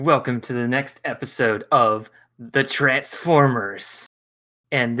Welcome to the next episode of The Transformers.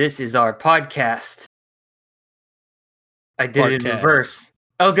 And this is our podcast. I did it in reverse.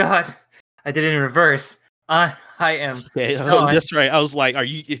 Oh god. I did it in reverse. I am Sean. That's right. I was like, are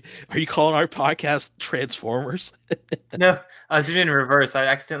you calling our podcast Transformers? No, I was doing it in reverse. I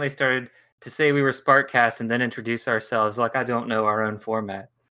accidentally started to say we were Sparkcast and then introduce ourselves like I don't know our own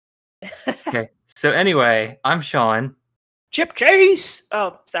format. Okay. So anyway, I'm Sean. Chip Chase!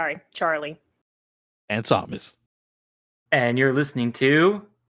 Oh, sorry, Charlie. And Thomas. And you're listening to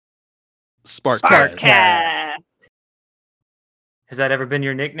Sparkcast. Has that ever been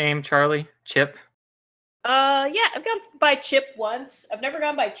your nickname, Charlie? Chip? Yeah, I've gone by Chip once. I've never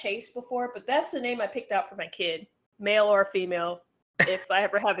gone by Chase before, but that's the name I picked out for my kid, male or female. If I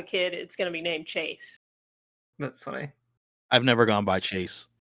ever have a kid, it's going to be named Chase. That's funny. I've never gone by Chase.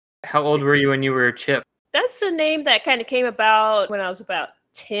 How old were you when you were Chip? That's a name that kind of came about when I was about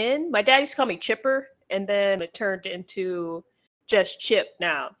 10. My dad used to call me Chipper, and then it turned into just Chip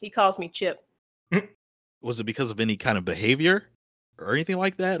now. He calls me Chip. Was it because of any kind of behavior or anything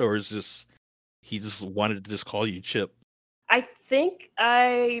like that? Or is just he just wanted to just call you Chip? I think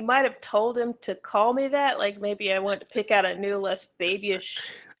I might have told him to call me that. Like maybe I wanted to pick out a new, less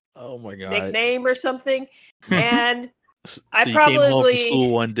babyish oh my god nickname or something. And so I you probably came home from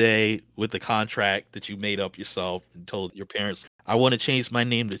school one day with the contract that you made up yourself and told your parents, I want to change my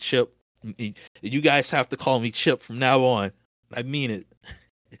name to Chip. You guys have to call me Chip from now on. I mean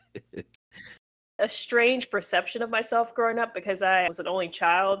it. A strange perception of myself growing up because I was an only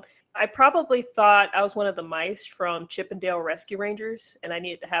child. I probably thought I was one of the mice from Chip and Dale Rescue Rangers, and I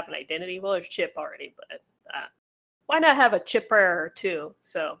needed to have an identity. Well, there's Chip already, but why not have a Chipper too?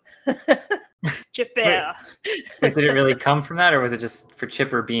 So, Chipper. Did it really come from that, or was it just for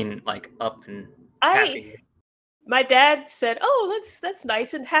Chipper being like up and happy? My dad said, "Oh, that's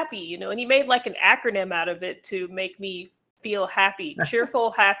nice and happy," and he made like an acronym out of it to make me feel happy,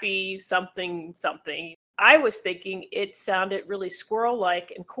 cheerful, happy, something, something. I was thinking it sounded really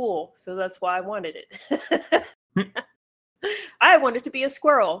squirrel-like and cool, so that's why I wanted it. I wanted to be a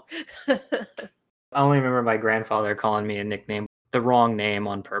squirrel. I only remember my grandfather calling me a nickname, the wrong name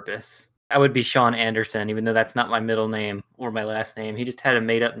on purpose. I would be Sean Anderson, even though that's not my middle name or my last name. He just had a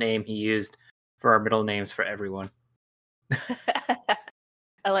made-up name he used for our middle names for everyone.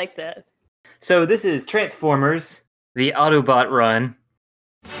 I like that. So this is Transformers, the Autobot run.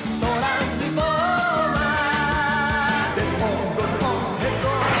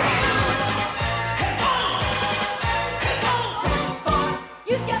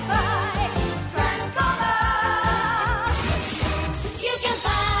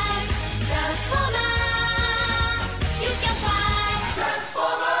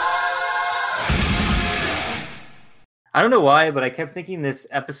 I don't know why, but I kept thinking this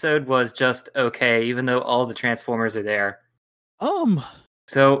episode was just okay, even though all the Transformers are there.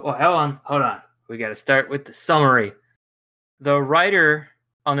 So, hold on. We got to start with the summary. The writer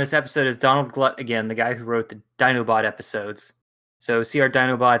on this episode is Donald Glut again, the guy who wrote the Dinobot episodes. So, see our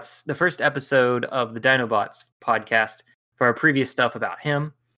Dinobots, the first episode of the Dinobots podcast for our previous stuff about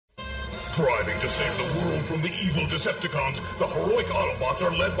him. Striving to save the world from the evil Decepticons, the heroic Autobots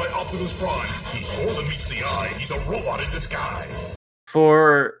are led by Optimus Prime. He's more than meets the eye. He's a robot in disguise.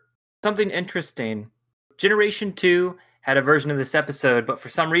 For something interesting, Generation 2 had a version of this episode, but for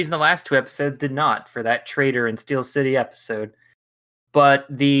some reason the last two episodes did not, for that Traitor and Steel City episode. But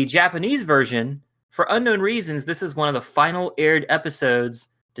the Japanese version, for unknown reasons, this is one of the final aired episodes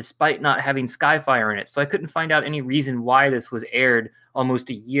despite not having Skyfire in it. So I couldn't find out any reason why this was aired almost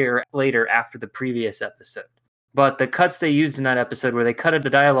a year later after the previous episode. But the cuts they used in that episode where they cutted the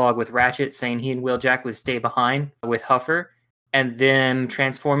dialogue with Ratchet saying he and Wheeljack would stay behind with Huffer, and then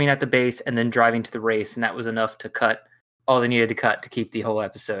transforming at the base and then driving to the race, and that was enough to cut all they needed to cut to keep the whole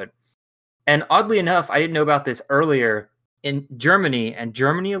episode. And oddly enough, I didn't know about this earlier. In Germany, and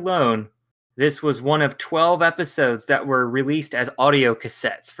Germany alone, this was one of 12 episodes that were released as audio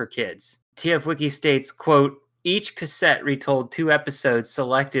cassettes for kids. TF Wiki states, quote, each cassette retold 2 episodes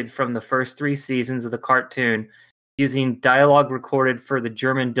selected from the first 3 seasons of the cartoon using dialogue recorded for the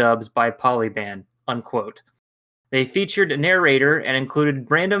German dubs by Polyband, unquote. They featured a narrator and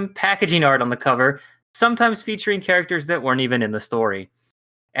included random packaging art on the cover, sometimes featuring characters that weren't even in the story.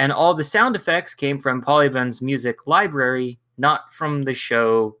 And all the sound effects came from Polyband's music library, not from the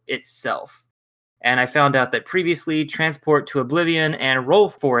show itself. And I found out that previously Transport to Oblivion and Roll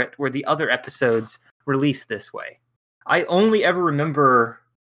for It were the other episodes released this way. I only ever remember,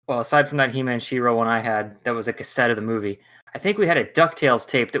 well, aside from that He-Man She-Ra one I had, that was a cassette of the movie, I think we had a DuckTales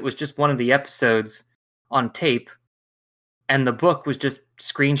tape that was just one of the episodes on tape. and the book was just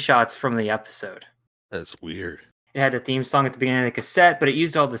screenshots from the episode. That's weird. It had the theme song at the beginning of the cassette, but it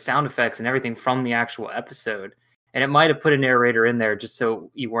used all the sound effects and everything from the actual episode. And it might have put a narrator in there just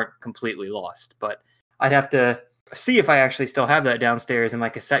so you weren't completely lost. But I'd have to see if I actually still have that downstairs in my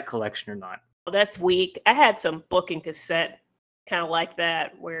cassette collection or not. Well, that's weak. I had some book and cassette kind of like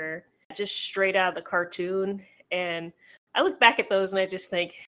that, where just straight out of the cartoon. And I look back at those and I just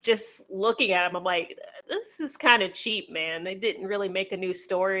think, just looking at them, I'm like, this is kind of cheap, man. They didn't really make a new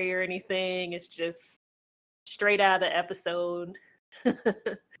story or anything. It's just straight out of the episode.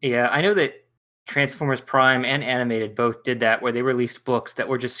 Yeah, I know that Transformers Prime and Animated both did that, where they released books that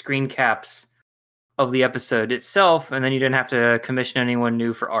were just screen caps of the episode itself, and then you didn't have to commission anyone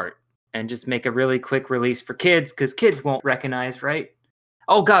new for art, and just make a really quick release for kids, because kids won't recognize, right?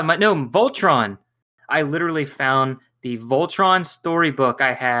 Oh god, Voltron! I literally found the Voltron storybook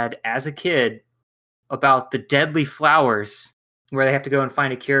I had as a kid about the deadly flowers, where they have to go and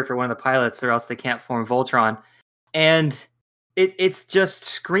find a cure for one of the pilots, or else they can't form Voltron. And it's just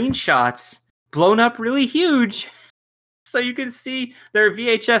screenshots blown up really huge. So you can see their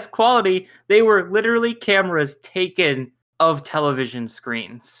VHS quality. They were literally cameras taken of television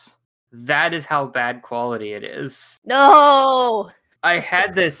screens. That is how bad quality it is. No! I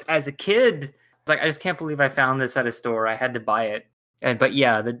had this as a kid. It's like, I just can't believe I found this at a store. I had to buy it. But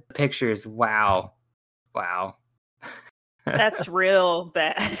yeah, the pictures, wow. That's real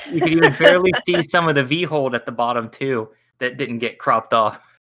bad. You could even barely see some of the V-hold at the bottom too that didn't get cropped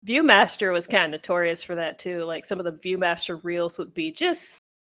off. Viewmaster was kind of notorious for that too. Like some of the Viewmaster reels would be just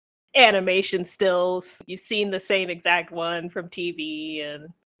animation stills. You've seen the same exact one from TV, and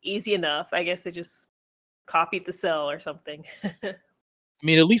easy enough. I guess they just copied the cell or something. I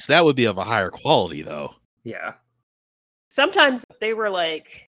mean, at least that would be of a higher quality, though. Yeah. Sometimes they were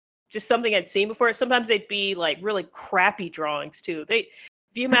like just something I'd seen before. Sometimes they'd be like really crappy drawings too.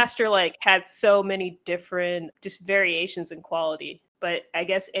 Viewmaster like had so many different just variations in quality, but I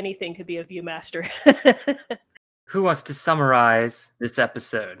guess anything could be a Viewmaster. Who wants to summarize this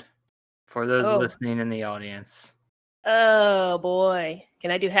episode for those listening in the audience? Oh boy.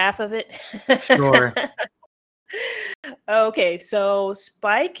 Can I do half of it? Sure. Okay, so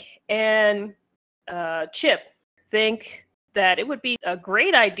Spike and Chip think that it would be a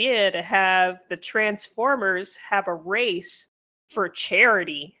great idea to have the Transformers have a race for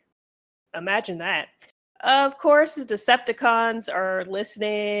charity. Imagine that. Of course, the Decepticons are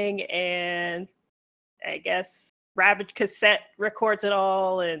listening, and I guess Ravage Cassette records it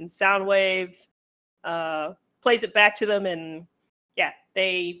all, and Soundwave plays it back to them, and yeah,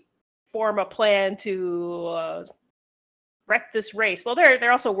 they form a plan to wreck this race. Well,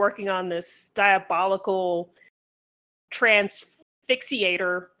 they're also working on this diabolical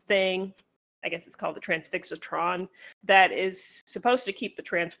transfixiator thing. I guess it's called the Transfixatron, that is supposed to keep the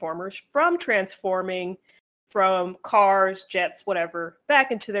Transformers from transforming from cars, jets, whatever,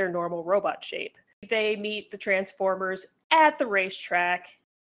 back into their normal robot shape. They meet the Transformers at the racetrack,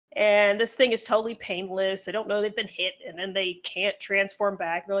 and this thing is totally painless. They don't know they've been hit, and then they can't transform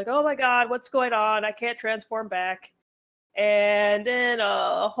back. They're like, oh my god, what's going on? I can't transform back. And then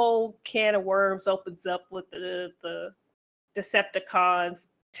a whole can of worms opens up with the Decepticons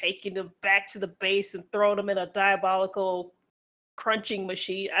taking them back to the base and throwing them in a diabolical crunching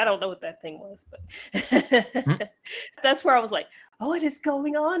machine. I don't know what that thing was, but that's where I was like, oh, what is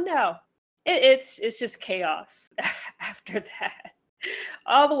going on now? It's just chaos after that.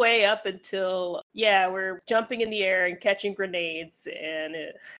 All the way up until, we're jumping in the air and catching grenades, and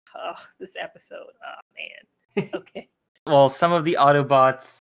this episode, oh man. Okay. Well, some of the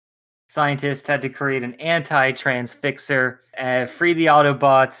Autobots scientists had to create an anti-transfixer, free the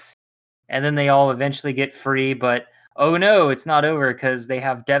Autobots, and then they all eventually get free, but oh no, it's not over because they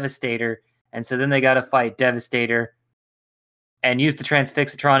have Devastator, and so then they got to fight Devastator and use the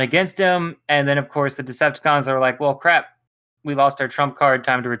Transfixatron against him, and then of course the Decepticons are like, well crap, we lost our trump card,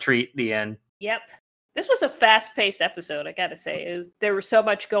 time to retreat, the end. Yep. This was a fast-paced episode, I gotta say. There was so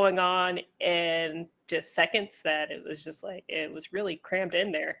much going on in just seconds that it was just like, it was really crammed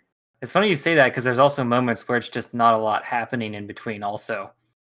in there. It's funny you say that because there's also moments where it's just not a lot happening in between also.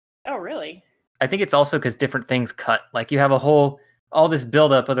 Oh, really? I think it's also because different things cut. Like you have all this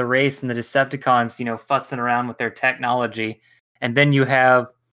buildup of the race and the Decepticons, futzing around with their technology. And then you have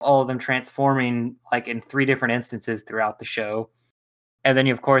all of them transforming like in 3 different instances throughout the show. And then,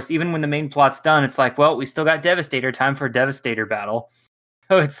 of course, even when the main plot's done, it's like, well, we still got Devastator, time for a Devastator battle.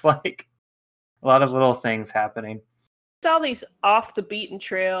 So it's like a lot of little things happening. It's all these off the beaten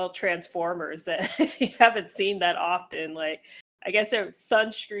trail Transformers that you haven't seen that often. Like, I guess there was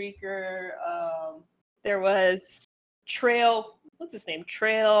Sunstreaker. There was Trail, what's his name?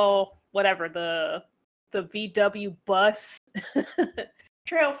 Trail, whatever, the VW bus.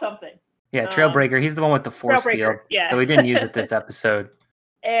 Trail something. Yeah, Trailbreaker. He's the one with the force field. Yeah. So we didn't use it this episode.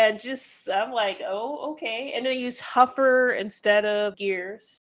 And just, I'm like, oh, okay. And then I use Huffer instead of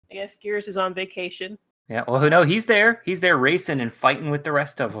Gears. I guess Gears is on vacation. Yeah, well, no, he's there. He's there racing and fighting with the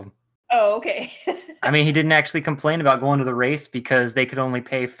rest of them. Oh, okay. I mean, he didn't actually complain about going to the race because they could only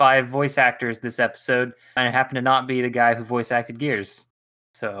pay 5 voice actors this episode, and it happened to not be the guy who voice acted Gears.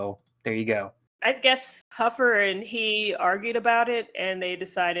 So there you go. I guess Huffer and he argued about it, and they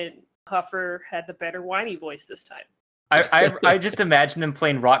decided Huffer had the better whiny voice this time. I just imagine them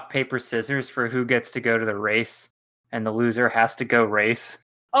playing rock, paper, scissors for who gets to go to the race, and the loser has to go race.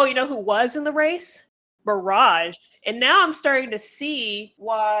 Oh, you know who was in the race? Mirage. And now I'm starting to see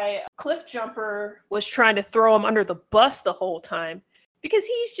why Cliffjumper was trying to throw him under the bus the whole time. Because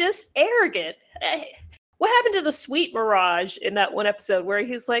he's just arrogant. What happened to the sweet Mirage in that one episode where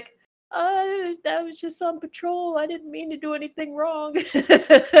he's like, that was just on patrol. I didn't mean to do anything wrong.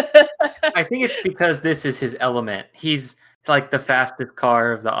 I think it's because this is his element. He's like the fastest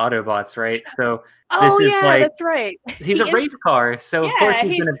car of the Autobots, right? So this is like, that's right. He's a race car, so of course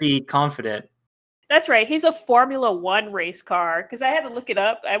he's going to be confident. That's right. He's a Formula One race car. Because I had to look it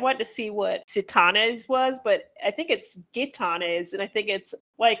up. I wanted to see what Citanes was, but I think it's Gitanes, and I think it's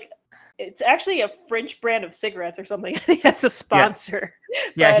like it's actually a French brand of cigarettes or something. I think that's a sponsor.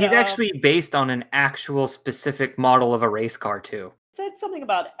 Yeah, but, he's actually based on an actual specific model of a race car too. It said something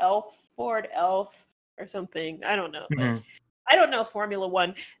about Ford Elf or something. I don't know. Mm-hmm. I don't know Formula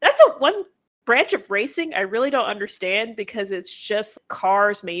One. That's one branch of racing I really don't understand because it's just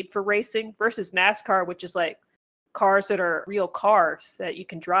cars made for racing versus NASCAR, which is like cars that are real cars that you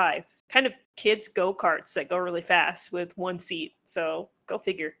can drive. Kind of kids go-karts that go really fast with one seat. So go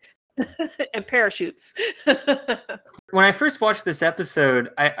figure. And parachutes. When I first watched this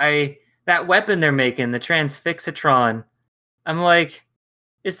episode, I that weapon they're making, the Transfixatron, I'm like,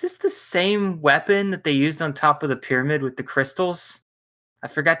 is this the same weapon that they used on top of the pyramid with the crystals? I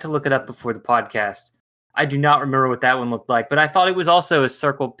forgot to look it up before the podcast. I do not remember what that one looked like, but I thought it was also a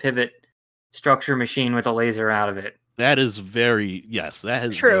circle pivot structure machine with a laser out of it. That is very, yes, that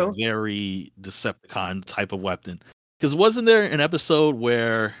is true. A very Decepticon type of weapon. Because wasn't there an episode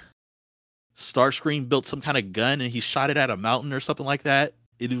where Starscream built some kind of gun and he shot it at a mountain or something like that?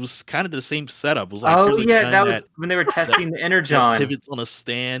 It was kind of the same setup. It was like, oh yeah, that was when they were testing the Energon. Pivots on a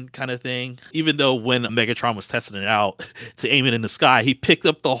stand kind of thing. Even though when Megatron was testing it out to aim it in the sky, he picked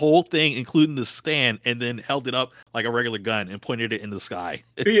up the whole thing, including the stand, and then held it up like a regular gun and pointed it in the sky.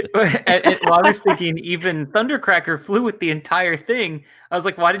 Well, I was thinking even Thundercracker flew with the entire thing. I was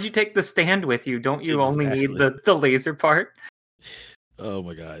like, why did you take the stand with you? Don't you only need the laser part? Oh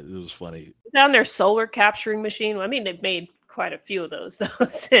my god, it was funny. Is that on their solar capturing machine? I mean, they've made quite a few of those though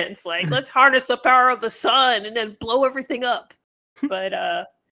since. Like, let's harness the power of the sun and then blow everything up. But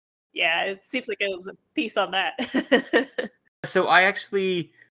yeah, it seems like it was a piece on that. So I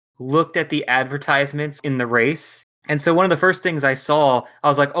actually looked at the advertisements in the race. And so one of the first things I saw, I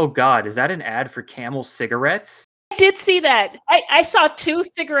was like, oh god, is that an ad for Camel cigarettes? I did see that. I saw 2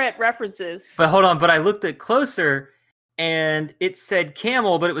 cigarette references. But hold on, but I looked at closer and it said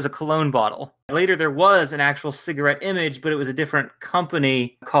Camel, but it was a cologne bottle. Later, there was an actual cigarette image, but it was a different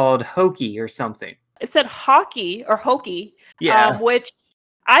company called Hokey or something. It said Hockey or Hokey, yeah, which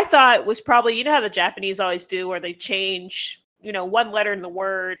I thought was probably, you know how the Japanese always do, where they change, one letter in the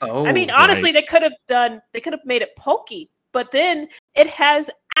word. Oh, I mean, honestly, they could have made it Pokey, but then it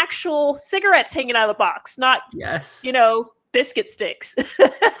has actual cigarettes hanging out of the box, not biscuit sticks.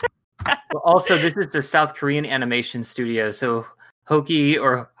 Well, also, this is a South Korean animation studio, so Hokey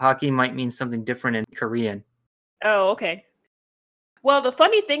or hockey might mean something different in Korean. Oh, okay. Well, the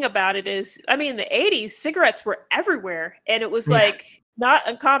funny thing about it is, I mean, in the 80s, cigarettes were everywhere, and it was like not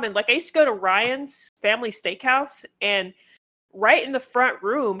uncommon. Like, I used to go to Ryan's Family Steakhouse, and right in the front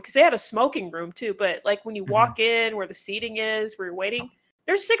room, because they had a smoking room too, but like when you walk in where the seating is, where you're waiting,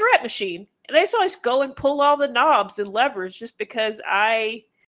 there's a cigarette machine. And I used to always go and pull all the knobs and levers just because I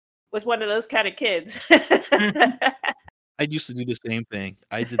was one of those kind of kids. I used to do the same thing.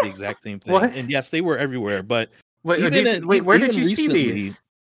 I did the exact same thing. What? And yes, they were everywhere. But where did you see these?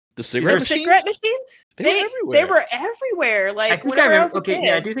 The cigarette machines? They were everywhere. They were everywhere. Like, whenever I was a kid.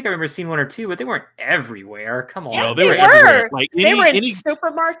 Yeah, I do think I remember seeing 1 or 2, but they weren't everywhere. Come on. Yes, no, they were everywhere. Like they were in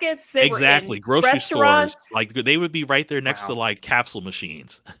supermarkets. They exactly. were in grocery restaurants. stores. Like, they would be right there next to like capsule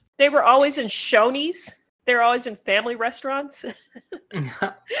machines. They were always in Shoney's. They were always in family restaurants.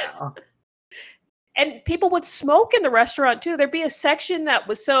 Wow. And people would smoke in the restaurant too. There'd be a section that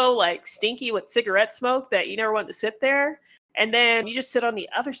was so like stinky with cigarette smoke that you never wanted to sit there. And then you just sit on the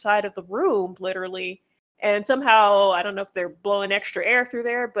other side of the room, literally. And somehow, I don't know if they're blowing extra air through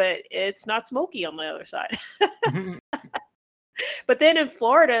there, but it's not smoky on the other side. But then in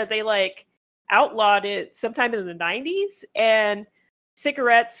Florida, they like outlawed it sometime in the 90s. And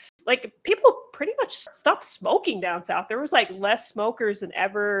cigarettes, like people pretty much stopped smoking down south. There was like less smokers than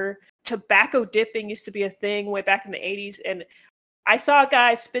ever. Tobacco dipping used to be a thing way back in the 80s. And I saw a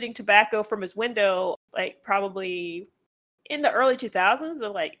guy spitting tobacco from his window, like probably in the early 2000s.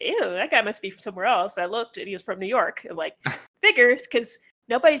 I'm like, ew, that guy must be from somewhere else. I looked and he was from New York. I'm like, figures, because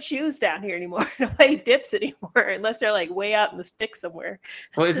nobody chews down here anymore. Nobody dips anymore unless they're like way out in the sticks somewhere.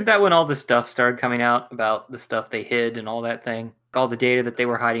 Well, isn't that when all the stuff started coming out about the stuff they hid and all that thing? All the data that they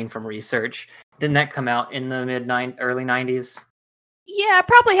were hiding from research. Didn't that come out in the early 90s? Yeah, I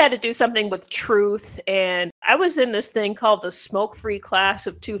probably had to do something with truth. And I was in this thing called the Smoke-Free Class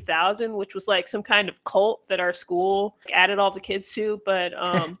of 2000, which was like some kind of cult that our school added all the kids to. But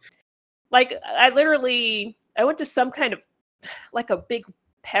like I went to some kind of like a big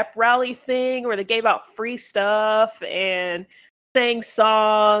pep rally thing where they gave out free stuff and sang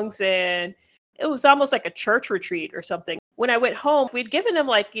songs. And it was almost like a church retreat or something. When I went home, we'd given them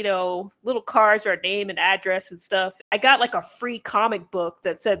like, little cards with our name and address and stuff. I got like a free comic book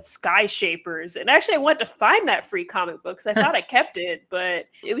that said Sky Shapers. And actually I wanted to find that free comic book because I thought I kept it, but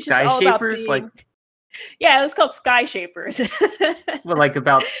it was just Sky all Shapers? about being... Yeah, it was called Sky Shapers. Well, like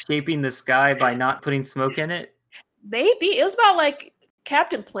about shaping the sky by not putting smoke in it? Maybe. It was about like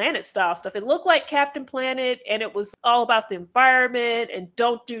Captain Planet style stuff. It looked like Captain Planet, and it was all about the environment and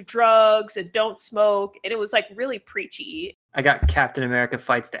don't do drugs and don't smoke. And it was like really preachy. I got Captain America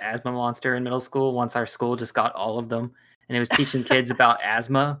Fights the Asthma Monster in middle school once our school just got all of them. And it was teaching kids about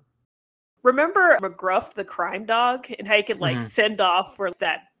asthma. Remember McGruff the crime dog and how you could like send off for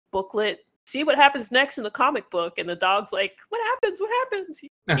that booklet? See what happens next in the comic book. And the dog's like, what happens? What happens? You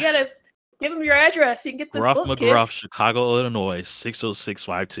gotta give him your address. You can get this Gruff book, McGruff, kids. Chicago, Illinois,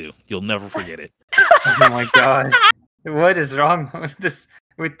 60652. You'll never forget it. Oh my god. What is wrong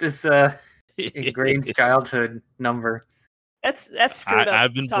with this ingrained childhood number? That's screwed up.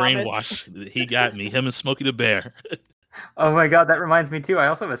 I've been Thomas. brainwashed. He got me. Him and Smokey the Bear. Oh my god, that reminds me too. I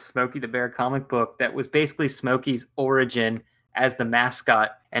also have a Smokey the Bear comic book that was basically Smokey's origin as the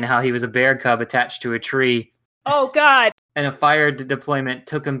mascot and how he was a bear cub attached to a tree. Oh god. And a fire deployment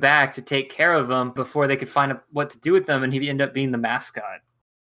took him back to take care of him before they could find out what to do with them, and he ended up being the mascot.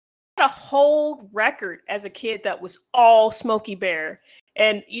 I had a whole record as a kid that was all Smokey Bear.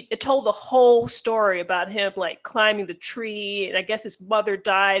 And it told the whole story about him like climbing the tree, and I guess his mother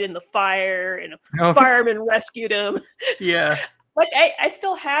died in the fire, and a fireman rescued him. Yeah. But I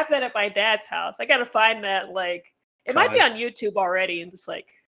still have that at my dad's house. I gotta find that, like, it might be on YouTube already and just like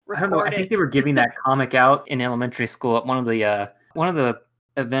record I don't know. I think they were giving that comic out in elementary school at one of the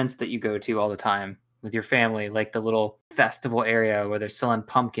events that you go to all the time with your family, like the little festival area where they're selling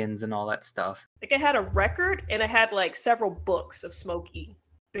pumpkins and all that stuff. Like I had a record and I had like several books of Smokey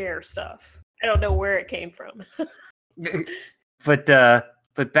Bear stuff. I don't know where it came from. But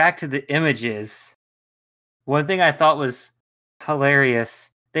back to the images. One thing I thought was hilarious.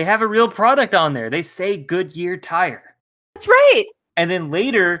 They have a real product on there. They say Goodyear tire. That's right. And then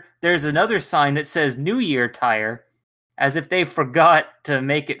later there's another sign that says New Year tire, as if they forgot to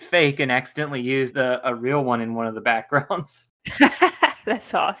make it fake and accidentally used a real one in one of the backgrounds.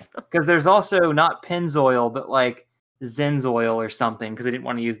 That's awesome. Because there's also not Pennzoil, but like Zenzoil or something, because they didn't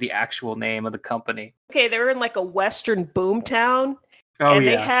want to use the actual name of the company. Okay, they were in like a Western boom town. Oh, and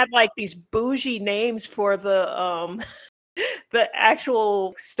yeah. they had like these bougie names for the the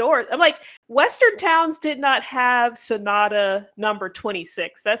actual store. I'm like, Western towns did not have Sonata number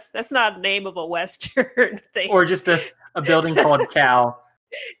 26. That's not a name of a Western thing. Or just a building called Cal.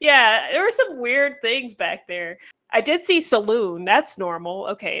 Yeah, there were some weird things back there. I did see Saloon. That's normal.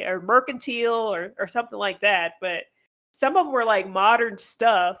 Okay, or Mercantile or something like that. But some of them were like modern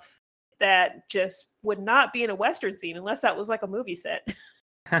stuff that just would not be in a Western scene unless that was like a movie set.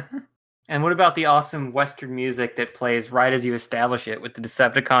 And what about the awesome Western music that plays right as you establish it with the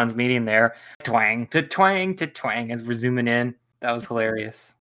Decepticons meeting there? Twang to twang to twang as we're zooming in. That was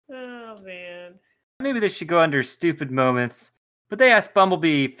hilarious. Oh, man. Maybe this should go under stupid moments. But they asked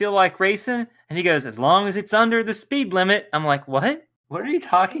Bumblebee, feel like racing? And he goes, as long as it's under the speed limit. I'm like, what? What are you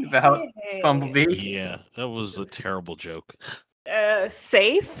talking about, Bumblebee? Yeah, that was a terrible joke.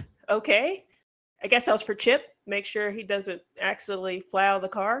 Safe. Okay. I guess that was for Chip. Make sure he doesn't accidentally fly out of the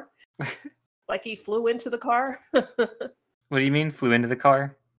car. Like he flew into the car. What do you mean, flew into the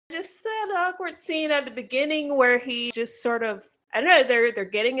car? Just that awkward scene at the beginning where he just sort of, I don't know, they're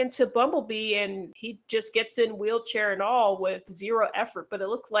getting into Bumblebee and he just gets in wheelchair and all with zero effort, but it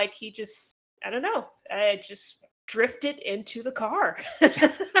looked like he just, I don't know, just drifted into the car.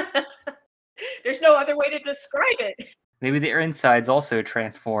 There's no other way to describe it. Maybe their insides also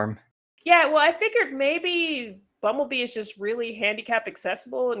transform. Yeah, well, I figured maybe Bumblebee is just really handicap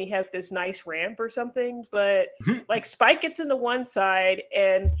accessible and he has this nice ramp or something, but like Spike gets in the one side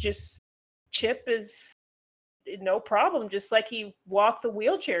and just Chip is no problem, just like he walked the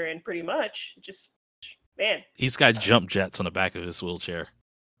wheelchair in pretty much. Just, man. He's got jump jets on the back of his wheelchair.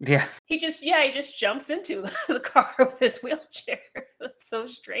 Yeah. He just jumps into the car with his wheelchair. That's so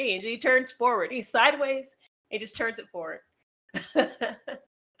strange. He turns forward. He's sideways. He just turns it forward.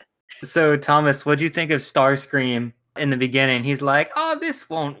 So, Thomas, what'd you think of Starscream in the beginning? He's like, oh, this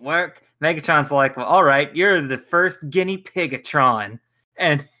won't work. Megatron's like, well, all right, you're the first guinea pigatron.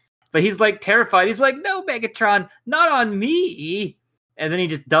 But he's like terrified. He's like, no, Megatron, not on me. And then he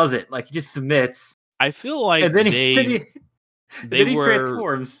just does it. Like, he just submits. I feel like and then he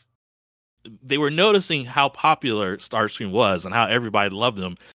transforms. They were noticing how popular Starscream was and how everybody loved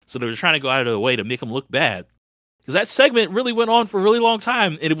him. So they were trying to go out of their way to make him look bad. Because that segment really went on for a really long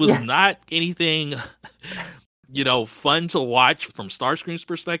time. And it was not anything, fun to watch from Starscream's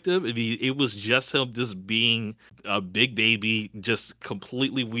perspective. I mean, it was just him just being a big baby, just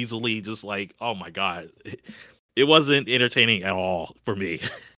completely weaselly, just like, oh my God. It wasn't entertaining at all for me.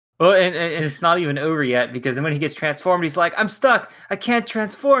 Well, and it's not even over yet, because then when he gets transformed, he's like, I'm stuck. I can't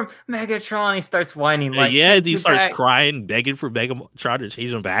transform. Megatron. He starts whining. Like, he starts crying, begging for Megatron to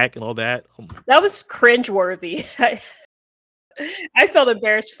change him back and all that. That was cringeworthy. I felt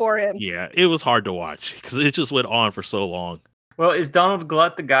embarrassed for him. Yeah, it was hard to watch because it just went on for so long. Well, is Donald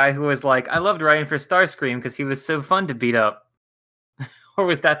Glut the guy who was like, I loved writing for Starscream because he was so fun to beat up? Or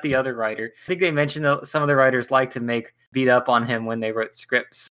was that the other writer? I think they mentioned that some of the writers like to beat up on him when they wrote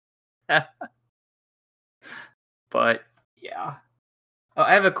scripts. But yeah. Oh,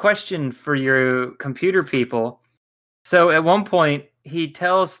 I have a question for your computer people. So at one point, he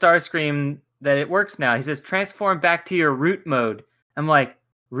tells Starscream that it works now. He says, transform back to your root mode. I'm like,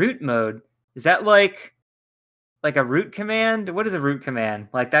 root mode? Is that like a root command? What is a root command?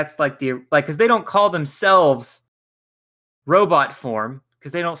 Like, that's like because they don't call themselves robot form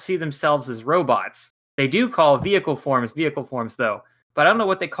because they don't see themselves as robots. They do call vehicle forms though. But I don't know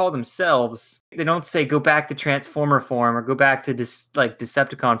what they call themselves. They don't say go back to Transformer form or go back to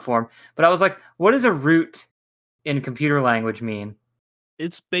Decepticon form. But I was like, what does a root in computer language mean?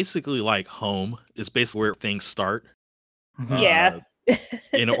 It's basically like home. It's basically where things start. Yeah.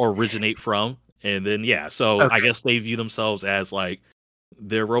 Or originate from. And then, so okay. I guess they view themselves as like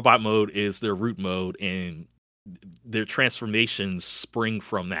their robot mode is their root mode and their transformations spring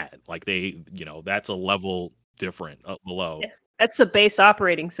from that. Like they, that's a level different up below. Yeah. That's the base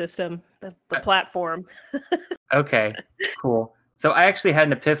operating system, the platform. Okay, cool. So I actually had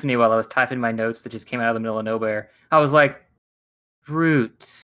an epiphany while I was typing my notes that just came out of the middle of nowhere. I was like,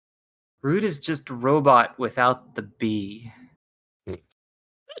 root. Root is just a robot without the B.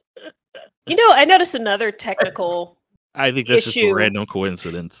 I noticed another technical I think that's issue. Just a random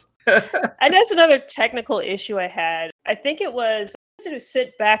coincidence. I noticed another technical issue I had. I think it was who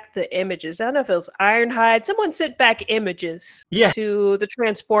sent back the images. I don't know if it was Ironhide. Someone sent back images to the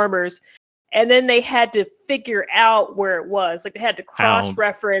Transformers, and then they had to figure out where it was. Like they had to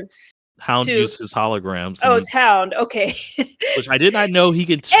cross-reference. Hound uses holograms. Oh, it's Hound. Okay. Which I did not know he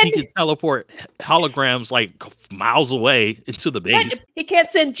could teleport holograms like miles away into the base. He can't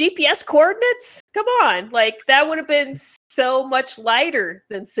send GPS coordinates? Come on. Like that would have been so much lighter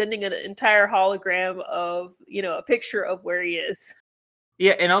than sending an entire hologram of, a picture of where he is.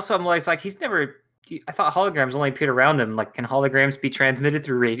 Yeah, and also I'm like he's never. I thought holograms only appeared around him. Like, can holograms be transmitted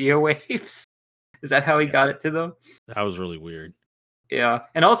through radio waves? Is that how he got it to them? That was really weird. Yeah,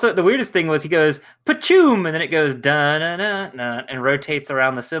 and also the weirdest thing was he goes pachoom, and then it goes da na na na, and rotates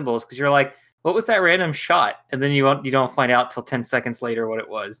around the symbols because you're like, what was that random shot? And then you don't find out till 10 seconds later what it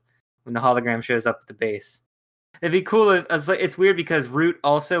was when the hologram shows up at the base. It'd be cool. It's weird because root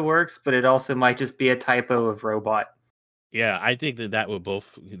also works, but it also might just be a typo of robot. Yeah, I think that would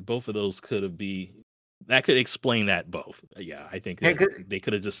both of those could explain that both. Yeah, I think they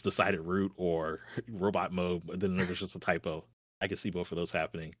could have just decided root or robot mode, but then there was just a typo. I could see both of those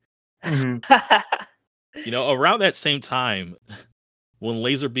happening. Mm-hmm. Around that same time, when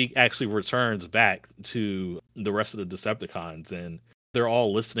Laserbeak actually returns back to the rest of the Decepticons, and they're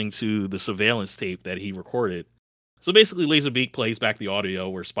all listening to the surveillance tape that he recorded. So basically, Laserbeak plays back the audio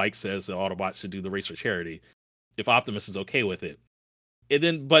where Spike says the Autobots should do the race for charity, if Optimus is okay with it. And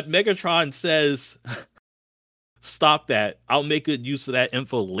then, but Megatron says, "Stop that! I'll make good use of that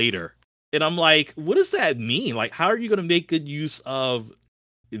info later." And I'm like, what does that mean? Like, how are you going to make good use of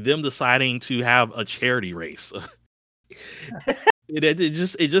them deciding to have a charity race? It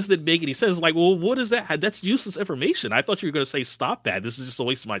just didn't make any sense. Like, well, what is that? That's useless information. I thought you were going to say, "Stop that! This is just a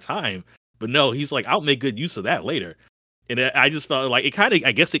waste of my time." But no, he's like, "I'll make good use of that later." And I just felt like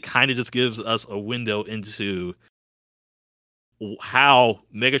I guess it kind of just gives us a window into how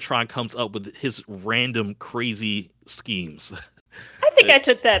Megatron comes up with his random crazy schemes. I think I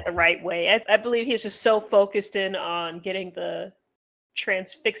took that the right way. I believe he was just so focused in on getting the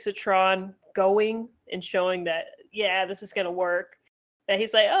Transfixatron going and showing that, yeah, this is going to work. That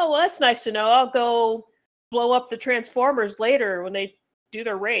he's like, oh, well, that's nice to know. I'll go blow up the Transformers later when they do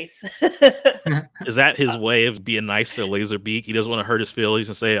their race. Is that his way of being nice to Laserbeak? He doesn't want to hurt his feelings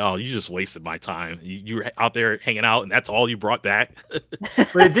and say, "Oh, you just wasted my time. You were out there hanging out, and that's all you brought back."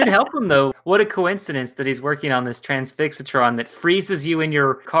 But it did help him, though. What a coincidence that he's working on this Transfixatron that freezes you in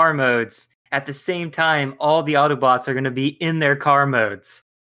your car modes. At the same time, all the Autobots are going to be in their car modes.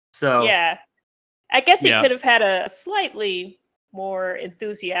 So yeah, I guess he could have had a slightly more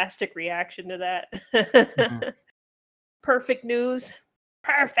enthusiastic reaction to that. Mm-hmm. Perfect news.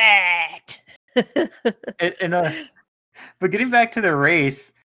 Perfect. But getting back to the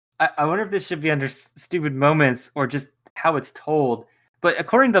race, I wonder if this should be under stupid moments or just how it's told. But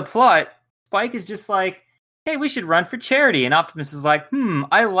according to the plot, Spike is just like, "Hey, we should run for charity," and Optimus is like,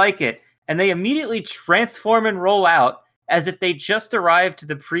 "I like it," and they immediately transform and roll out as if they just arrived to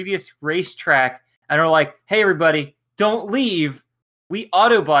the previous racetrack and are like, "Hey, everybody, don't leave. We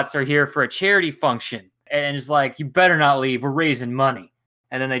Autobots are here for a charity function," and it's like, "You better not leave. We're raising money."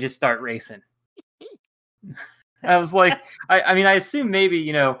 And then they just start racing. I was like, I mean, I assume maybe,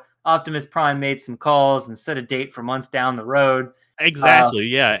 Optimus Prime made some calls and set a date for months down the road. Exactly.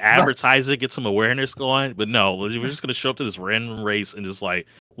 Yeah. Advertise it, get some awareness going. But no, we're just going to show up to this random race and just like,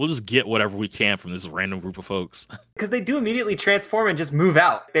 we'll just get whatever we can from this random group of folks. Because they do immediately transform and just move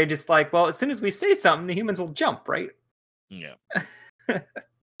out. They're just like, well, as soon as we say something, the humans will jump, right? Yeah.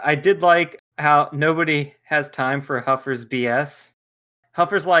 I did like how nobody has time for Huffer's BS.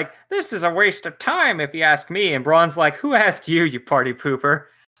 Huffer's like, "This is a waste of time if you ask me." And Brawn's like, "Who asked you, you party pooper?"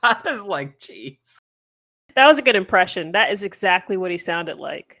 I was like, jeez. That was a good impression. That is exactly what he sounded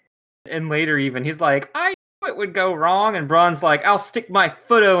like. And later even, he's like, "I knew it would go wrong." And Brawn's like, "I'll stick my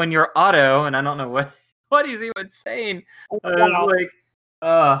footo in your auto." And I don't know what he's even saying. Wow. I was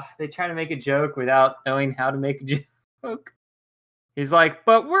like, they try to make a joke without knowing how to make a joke. He's like,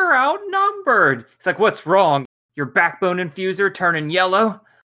 "But we're outnumbered." He's like, "What's wrong? Your backbone infuser turning yellow?"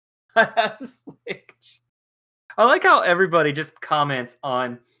 I like how everybody just comments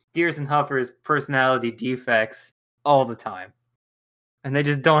on Gears and Huffer's personality defects all the time. And they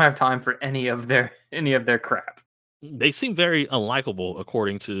just don't have time for any of their crap. They seem very unlikable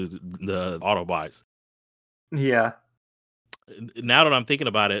according to the Autobots. Yeah. Now that I'm thinking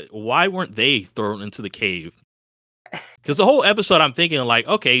about it, why weren't they thrown into the cave? Because the whole episode, I'm thinking like,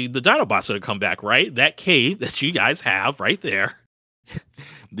 okay, the Dinobots are gonna come back, right? That cave that you guys have right there.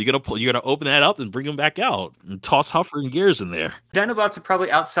 You're gonna open that up and bring them back out and toss Huffer and Gears in there. Dinobots are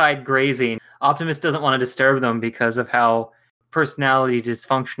probably outside grazing. Optimus doesn't want to disturb them because of how personality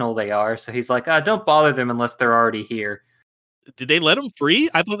dysfunctional they are. So he's like, don't bother them unless they're already here. Did they let them free?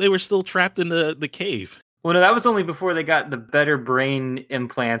 I thought they were still trapped in the cave. Well, no, that was only before they got the better brain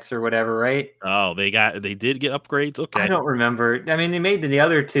implants or whatever, right? Oh, they did get upgrades? Okay. I don't remember. I mean, they made the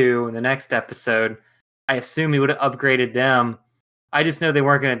other two in the next episode. I assume he would have upgraded them. I just know they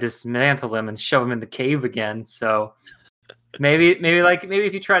weren't going to dismantle them and shove them in the cave again. So maybe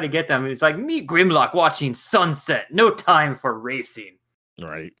if you try to get them, it's like, meet Grimlock watching sunset. No time for racing.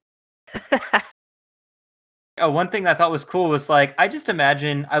 Right. Oh, one thing that I thought was cool was like, I just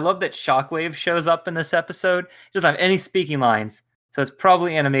imagine, I love that Shockwave shows up in this episode. He doesn't have any speaking lines, so it's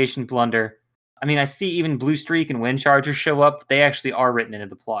probably animation blunder. I mean, I see even Blue Streak and Windcharger show up. But they actually are written into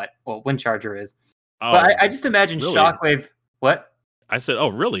the plot. Well, Windcharger is. Oh, but I just imagine really? Shockwave. What? I said, oh,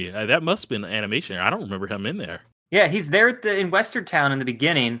 really? That must have been animation. I don't remember him in there. Yeah, he's there in Western Town in the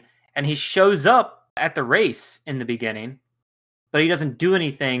beginning, and he shows up at the race in the beginning. But he doesn't do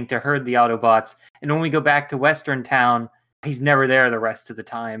anything to herd the Autobots. And when we go back to Western Town, he's never there the rest of the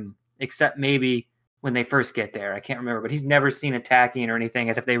time, except maybe when they first get there. I can't remember, but he's never seen attacking or anything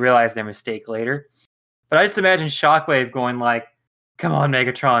as if they realize their mistake later. But I just imagine Shockwave going like, "Come on,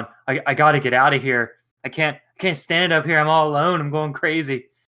 Megatron, I got to get out of here. I can't stand up here. I'm all alone. I'm going crazy."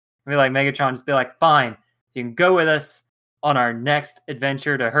 And be like, Megatron just be like, "Fine, you can go with us on our next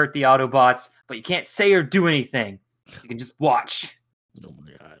adventure to hurt the Autobots, but you can't say or do anything. You can just watch." Oh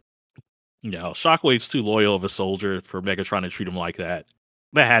my god. No, Shockwave's too loyal of a soldier for Megatron to treat him like that.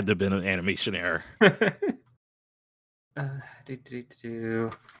 That had to have been an animation error.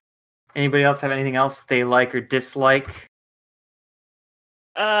 Anybody else have anything else they like or dislike?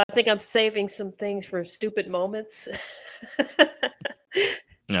 I think I'm saving some things for stupid moments.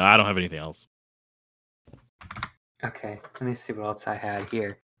 No, I don't have anything else. Okay, let me see what else I had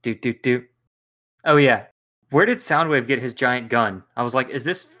here. Oh yeah, where did Soundwave get his giant gun? I was like, is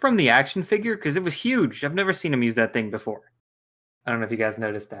this from the action figure? Because it was huge. I've never seen him use that thing before. I don't know if you guys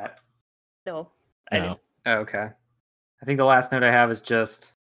noticed that. No, I No. didn't. Oh, okay. I think the last note I have is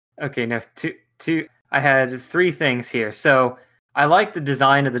just okay. No, two. I had three things here. So I like the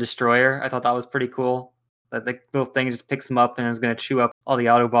design of the destroyer. I thought that was pretty cool. That the little thing just picks them up and is going to chew up all the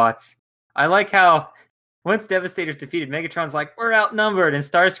Autobots. I like how once Devastator's defeated, Megatron's like, we're outnumbered, and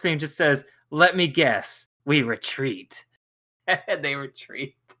Starscream just says, let me guess, we retreat. They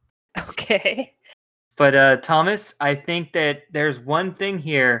retreat. Okay. But Thomas, I think that there's one thing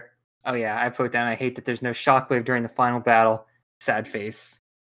here. Oh yeah, I put down, I hate that there's no Shockwave during the final battle. Sad face.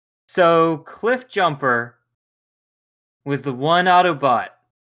 So Cliff Jumper was the one Autobot.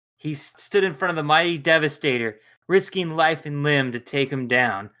 He stood in front of the mighty Devastator, risking life and limb to take him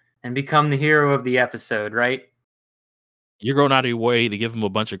down and become the hero of the episode, right? You're going out of your way to give him a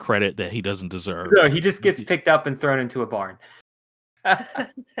bunch of credit that he doesn't deserve. No, he just gets picked up and thrown into a barn.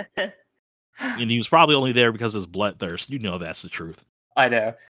 And he was probably only there because of his bloodthirst. You know that's the truth. I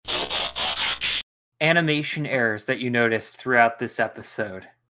know. Animation errors that you noticed throughout this episode.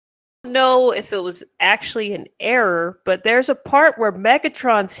 Know if it was actually an error, but there's a part where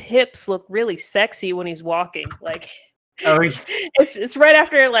Megatron's hips look really sexy when he's walking. Like, Oh, yeah. it's right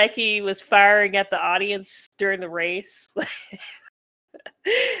after like he was firing at the audience during the race.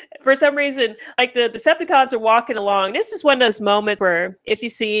 For some reason, like the Decepticons are walking along. This is one of those moments where if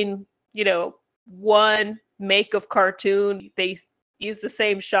you've seen, one make of cartoon, they use the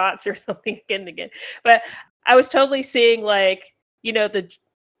same shots or something again and again. But I was totally seeing like,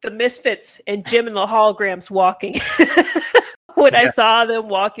 the Misfits and Jim and the Holograms walking when I saw them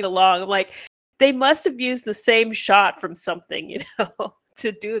walking along. I'm like, they must have used the same shot from something,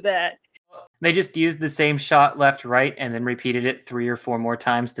 to do that. They just used the same shot left, right, and then repeated it 3 or 4 more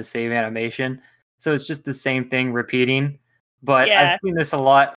times to save animation. So it's just the same thing repeating. But I've seen this a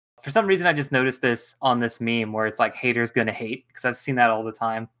lot. For some reason, I just noticed this on this meme where it's like haters gonna hate, because I've seen that all the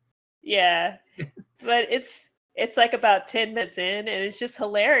time. Yeah, but it's like about 10 minutes in, and it's just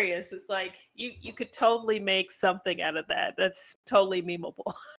hilarious. It's like you could totally make something out of that. That's totally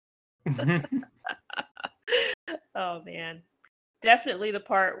memeable. Oh man, definitely the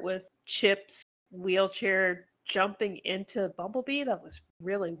part with Chip's wheelchair jumping into Bumblebee, that was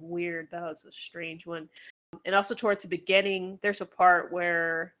really weird. That was a strange one. And also towards the beginning, there's a part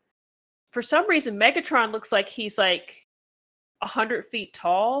where for some reason Megatron looks like he's like 100 feet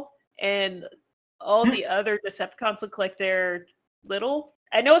tall, and all the other Decepticons look like they're little.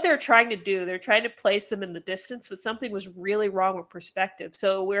 I know what they're trying to do. They're trying to place them in the distance, but something was really wrong with perspective.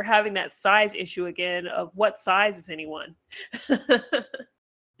 So we're having that size issue again of what size is anyone?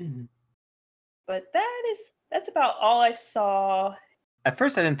 Mm-hmm. But that's about all I saw. At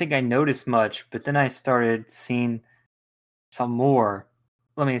first, I didn't think I noticed much, but then I started seeing some more.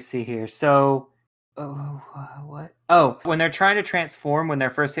 Let me see here. So, what? Oh, when they're trying to transform, when they're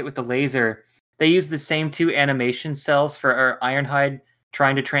first hit with the laser, they use the same 2 animation cells for Ironhide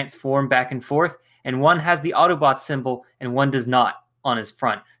trying to transform back and forth, and one has the Autobot symbol and one does not on his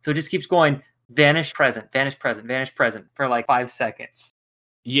front. So it just keeps going vanish, present, vanish, present, vanish, present for like 5 seconds.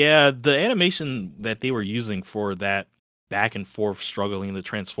 Yeah, the animation that they were using for that back and forth struggling to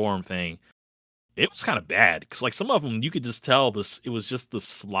transform thing, it was kind of bad, because like some of them you could just tell it was just the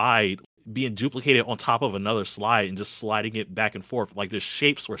slide being duplicated on top of another slide and just sliding it back and forth. Like their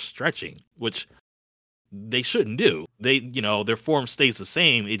shapes were stretching, which they shouldn't do. They, their form stays the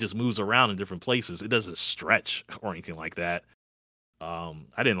same. It just moves around in different places. It doesn't stretch or anything like that. I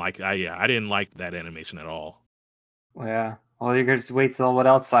didn't like that animation at all. Yeah. Well, you're going to just wait till what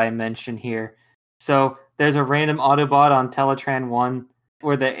else I mention here. So there's a random Autobot on Teletran 1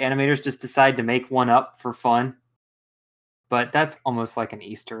 where the animators just decide to make one up for fun. But that's almost like an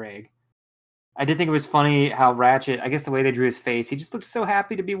Easter egg. I did think it was funny how Ratchet, I guess the way they drew his face, he just looked so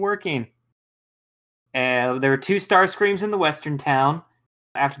happy to be working. There were 2 Starscreams in the western town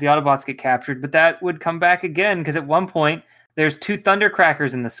after the Autobots get captured, but that would come back again, because at one point, there's 2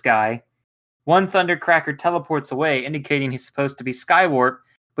 Thundercrackers in the sky. One Thundercracker teleports away, indicating he's supposed to be Skywarp,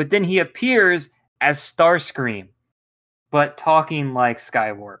 but then he appears as Starscream, but talking like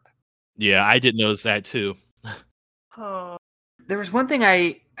Skywarp. Yeah, I did notice that too. Oh. There was one thing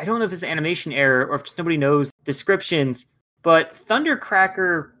I don't know if it's an animation error or if just nobody knows descriptions, but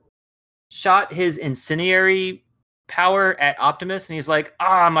Thundercracker shot his incendiary power at Optimus, and he's like,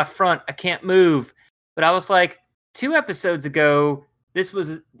 my front, I can't move. But I was like, 2 episodes ago, this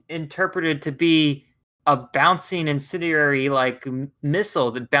was interpreted to be a bouncing incendiary like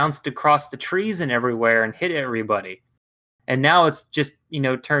missile that bounced across the trees and everywhere and hit everybody. And now it's just,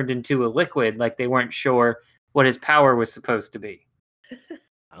 turned into a liquid, like they weren't sure what his power was supposed to be.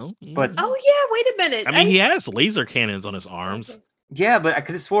 But oh yeah, wait a minute. I mean, he has laser cannons on his arms. Okay. yeah, but I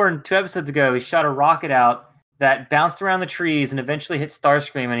could have sworn 2 episodes ago he shot a rocket out that bounced around the trees and eventually hit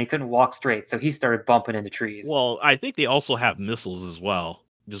Starscream, and he couldn't walk straight, so he started bumping into trees. Well, I think they also have missiles as well,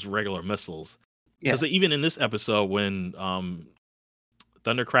 just regular missiles. Yeah. Because even in this episode, when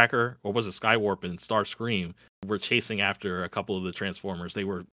Thundercracker, or was it Skywarp and Starscream, were chasing after a couple of the Transformers, they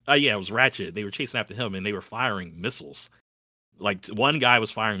were, it was Ratchet. They were chasing after him, and they were firing missiles. Like, one guy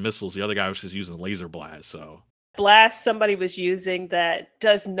was firing missiles, the other guy was just using laser blast, so... Blast somebody was using that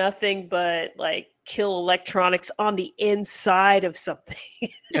does nothing but like kill electronics on the inside of something.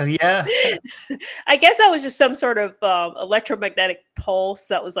 Oh yeah. I guess that was just some sort of electromagnetic pulse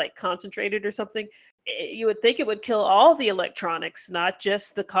that was like concentrated or something. You would think it would kill all the electronics, not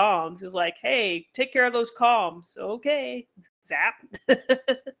just the comms. It was like, hey, take care of those comms. Okay, zap.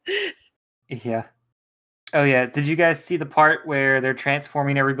 Yeah. Oh yeah. Did you guys see the part where they're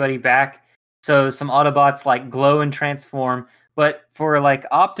transforming everybody back? So some Autobots like glow and transform, but for like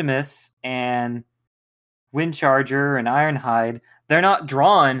Optimus and Windcharger and Ironhide, they're not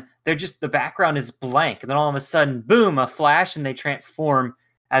drawn. They're just, the background is blank. And then all of a sudden, boom, a flash, and they transform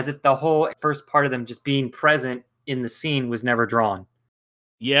as if the whole first part of them just being present in the scene was never drawn.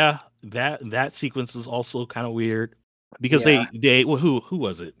 Yeah, that sequence is also kind of weird. Because Yeah. they who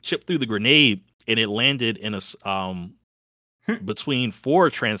was it? Chipped through the grenade, and it landed in a between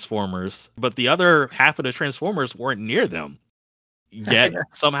 4 Transformers, but the other half of the Transformers weren't near them. Yet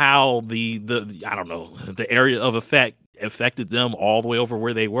somehow the I don't know, the area of effect affected them all the way over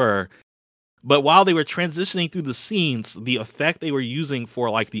where they were. But while they were transitioning through the scenes, the effect they were using for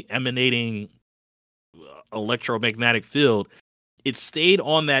like the emanating electromagnetic field, it stayed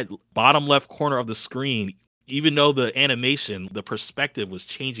on that bottom left corner of the screen, even though the animation, the perspective was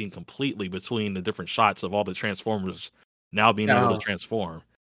changing completely between the different shots of all the Transformers now being able to transform.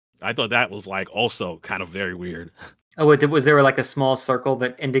 I thought that was like also kind of very weird. Oh, was there like a small circle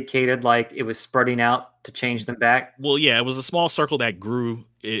that indicated like it was spreading out to change them back? Well, yeah, it was a small circle that grew.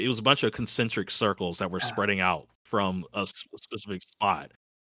 It was a bunch of concentric circles that were spreading out from a specific spot.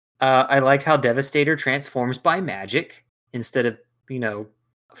 I liked how Devastator transforms by magic instead of,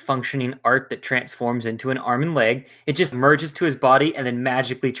 functioning art that transforms into an arm and leg. It just merges to his body and then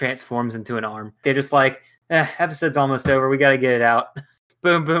magically transforms into an arm. They're just like, episode's almost over. We got to get it out.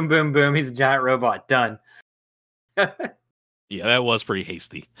 Boom, boom, boom, boom. He's a giant robot. Done. Yeah, that was pretty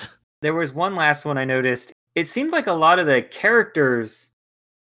hasty. There was one last one I noticed. It seemed like a lot of the characters,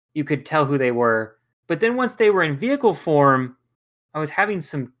 you could tell who they were. But then once they were in vehicle form, I was having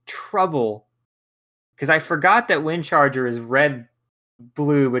some trouble. Because I forgot that Windcharger is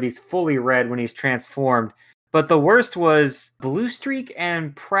red-blue, but he's fully red when he's transformed. But the worst was Bluestreak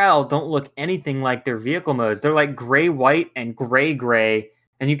and Prowl don't look anything like their vehicle modes. They're like gray-white and gray-gray,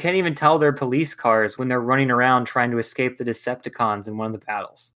 and you can't even tell they're police cars when they're running around trying to escape the Decepticons in one of the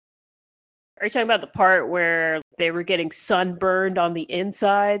battles. Are you talking about the part where they were getting sunburned on the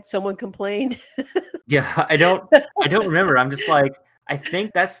inside? Someone complained. Yeah, I don't remember. I'm just like, I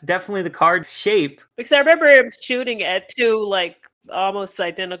think that's definitely the card's shape. Because I remember him shooting at 2 like almost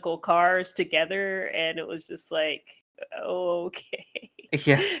identical cars together, and it was just like, okay.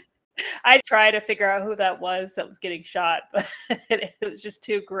 Yeah. I tried to figure out who that was getting shot, but it was just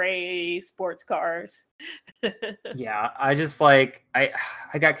 2 gray sports cars. Yeah, I just like I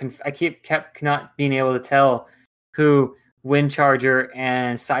kept not being able to tell who Windcharger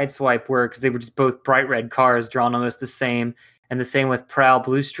and Sideswipe were, because they were just both bright red cars drawn almost the same, and the same with Prowl,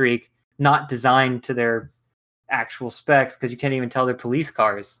 Bluestreak, not designed to their actual specs, because you can't even tell they're police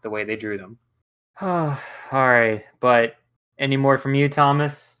cars the way they drew them. All right, but any more from you,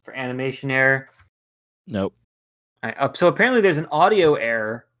 Thomas, for animation error? Nope. All right, so apparently there's an audio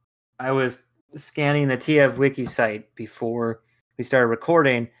error. I was scanning the TF Wiki site before we started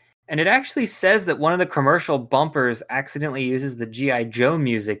recording, and it actually says that one of the commercial bumpers accidentally uses the G.I. Joe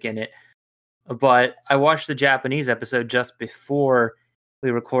music in it. But I watched the Japanese episode just before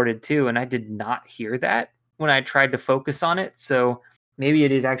we recorded too, and I did not hear that when I tried to focus on it. So maybe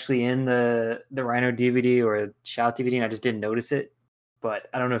it is actually in the Rhino DVD or Shout DVD, and I just didn't notice it. But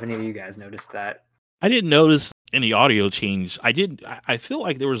I don't know if any of you guys noticed that. I didn't notice any audio change. I feel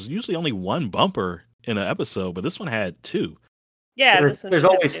like there was usually only one bumper in an episode, but this one had two. Yeah, there's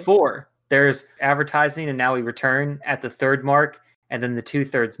always four. There's advertising, and now we return at the third mark, and then the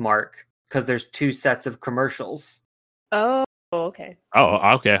 2/3 mark, because there's two sets of commercials. Oh, okay.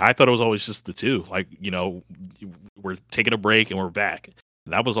 Oh, okay. I thought it was always just the two. Like, we're taking a break and we're back.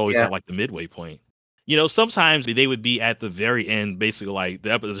 That was always at like the midway point. Sometimes they would be at the very end, basically like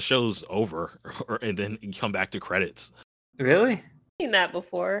the show's over, and then you come back to credits. Really? Seen that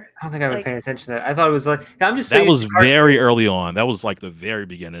before. I don't think I would pay attention to that. I thought it was like I'm just saying that was very early on. That was like the very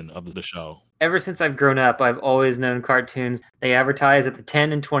beginning of the show. Ever since I've grown up, I've always known cartoons. They advertise at the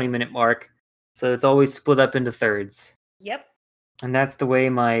 10 and 20 minute mark, so it's always split up into thirds. Yep. And that's the way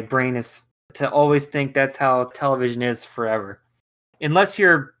my brain is to always think that's how television is forever. Unless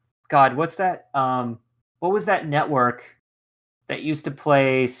you're God, what's that? What was that network that used to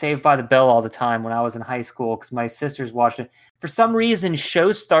play Saved by the Bell all the time when I was in high school? Because my sisters watched it. For some reason,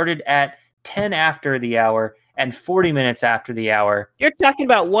 shows started at 10 after the hour and 40 minutes after the hour. You're talking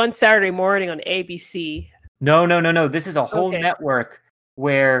about One Saturday Morning on ABC. No. This is a whole network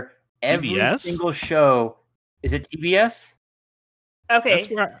where every TBS? single show... Is it TBS? Okay.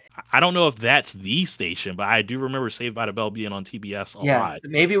 I don't know if that's the station, but I do remember Saved by the Bell being on TBS a lot.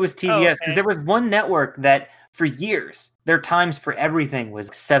 Maybe it was TBS, because there was one network that for years, their times for everything was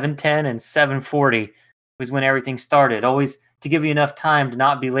 7:10 and 7:40 was when everything started. Always to give you enough time to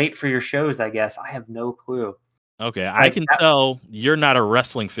not be late for your shows, I guess. I have no clue. Okay, I can tell you're not a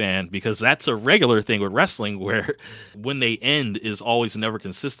wrestling fan, because that's a regular thing with wrestling where when they end is always never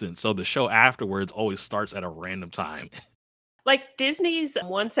consistent. So the show afterwards always starts at a random time. Like Disney's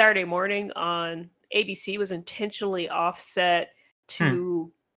One Saturday Morning on ABC was intentionally offset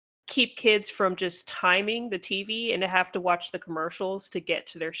to keep kids from just timing the TV and to have to watch the commercials to get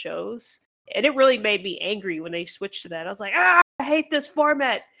to their shows. And it really made me angry when they switched to that. I was like, I hate this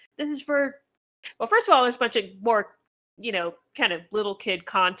format. This is for... Well, first of all, there's a bunch of more, kind of little kid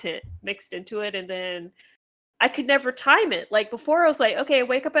content mixed into it. And then I could never time it. Like before I was like, okay, I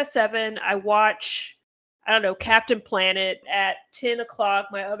wake up at 7. I watch... I don't know, Captain Planet at 10 o'clock.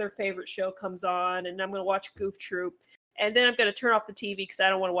 My other favorite show comes on, and I'm going to watch Goof Troop. And then I'm going to turn off the TV because I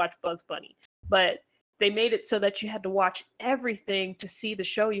don't want to watch Bugs Bunny. But they made it so that you had to watch everything to see the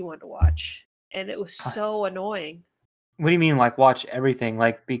show you wanted to watch. And it was so annoying. What do you mean, like, watch everything?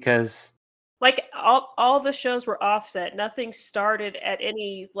 Like, because... Like, all the shows were offset. Nothing started at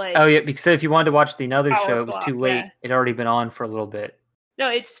any, like... Oh, yeah, because if you wanted to watch the another show, it was block, too late. It had already been on for a little bit. No,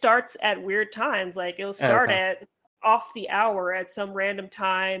 it starts at weird times. Like it'll start at off the hour at some random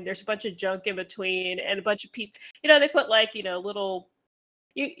time. There's a bunch of junk in between and a bunch of people. They put like, little.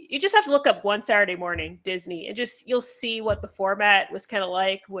 You just have to look up One Saturday Morning Disney and you'll see what the format was kind of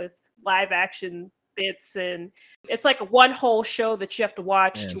like with live action bits, and it's like one whole show that you have to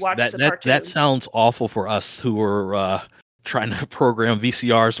watch the cartoons. That sounds awful for us who were trying to program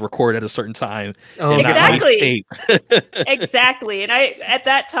VCRs, record at a certain time. Oh, exactly. Exactly. And at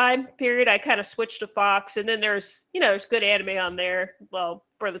that time period, I kind of switched to Fox, and then there's good anime on there. Well,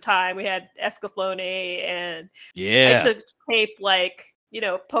 for the time we had Escaflowne, and I used to tape like,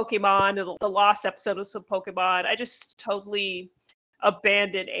 Pokemon, the Lost episode of some Pokemon. I just totally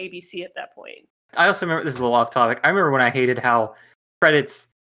abandoned ABC at that point. I also remember, this is a little off topic. I remember when I hated how credits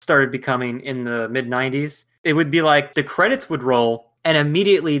started becoming in the mid 90s. It would be like the credits would roll and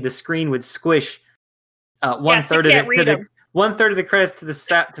immediately the screen would squish one third of the credits to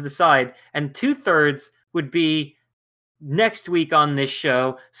the side, and 2/3 would be next week on this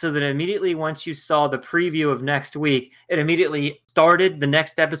show, so that immediately once you saw the preview of next week, it immediately started the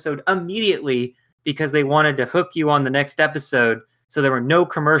next episode immediately, because they wanted to hook you on the next episode, so there were no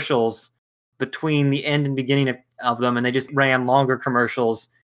commercials between the end and beginning of them, and they just ran longer commercials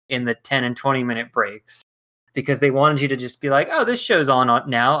in the 10 and 20 minute breaks, because they wanted you to just be like, oh, this show's on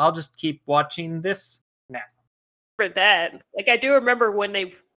now, I'll just keep watching this now. For that, like, I do remember when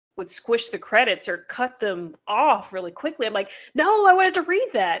they would squish the credits or cut them off really quickly. I'm like, no, I wanted to read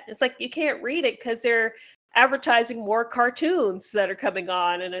that. It's like, you can't read it because they're advertising more cartoons that are coming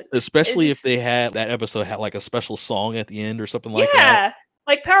on, and especially if they had that episode had like a special song at the end or something like that. Yeah,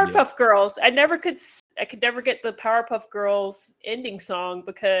 like Powerpuff Girls. I could never get the Powerpuff Girls ending song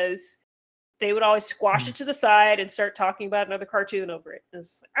because they would always squash it to the side and start talking about another cartoon over it.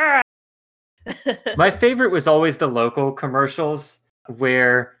 It's like, My favorite was always the local commercials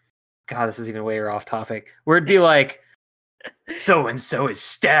where, God, this is even way off topic, where it'd be like, so-and-so is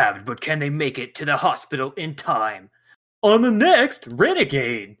stabbed, but can they make it to the hospital in time? On the next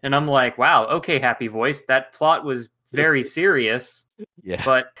Renegade. And I'm like, wow, okay, Happy Voice, that plot was very serious. Yeah.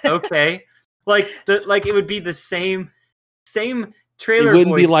 But okay. like it would be the same trailer It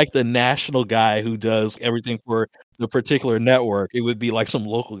wouldn't be voice. like the national guy who does everything for the particular network. It would be like some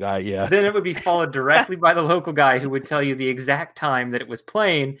local guy. Yeah. Then it would be followed directly by the local guy who would tell you the exact time that it was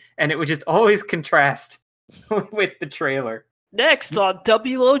playing, and it would just always contrast with the trailer. Next on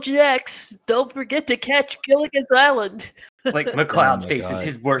WOGX, don't forget to catch Gilligan's Island. Like McCloud Oh my faces God.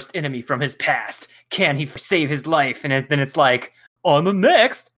 his worst enemy from his past. Can he save his life? And then it's like, on the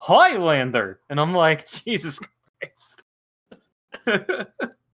next Highlander. And I'm like, Jesus Christ.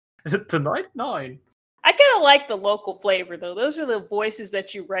 Tonight at 9. I kind of like the local flavor, though. Those are the voices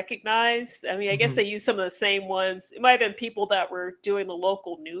that you recognize. I mean, I guess they use some of the same ones. It might have been people that were doing the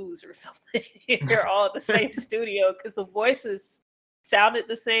local news or something. They're all at the same studio because the voices sounded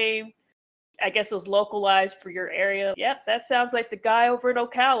the same. I guess it was localized for your area. Yep, that sounds like the guy over in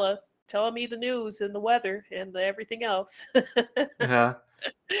Ocala telling me the news and the weather and everything else. Yeah.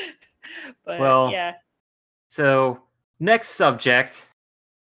 But Well, yeah. So, next subject.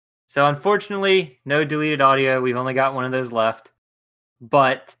 So, unfortunately, no deleted audio. We've only got one of those left.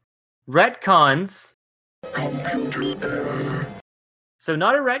 But retcons. So,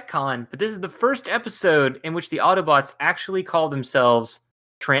 not a retcon, but this is the first episode in which the Autobots actually call themselves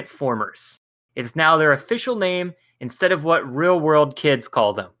Transformers. It's now their official name instead of what real world kids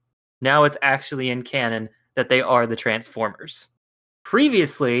call them. Now it's actually in canon that they are the Transformers.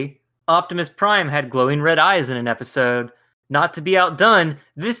 Previously, Optimus Prime had glowing red eyes in an episode. Not to be outdone,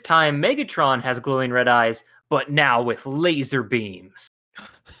 this time Megatron has glowing red eyes, but now with laser beams.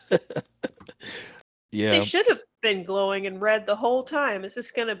 Yeah. They should have been glowing in red the whole time. Is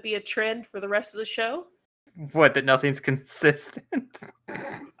this going to be a trend for the rest of the show? What, that nothing's consistent?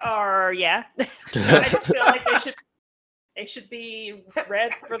 Or yeah, I just feel like they should be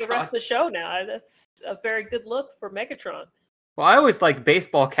red for the rest of the show now. That's a very good look for Megatron. Well, I always like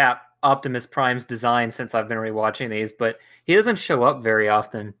baseball cap Optimus Prime's design since I've been rewatching these, but he doesn't show up very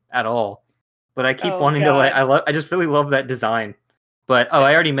often at all. But I keep wanting to like. I just really love that design. But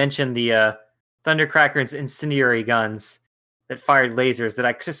I already mentioned the Thundercracker's incendiary guns that fired lasers that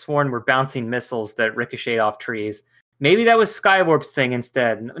I could have sworn were bouncing missiles that ricochet off trees. Maybe that was Skywarp's thing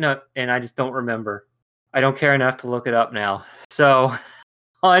instead. No, and I just don't remember. I don't care enough to look it up now. So,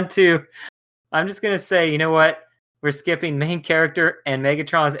 I'm just going to say, you know what? We're skipping main character and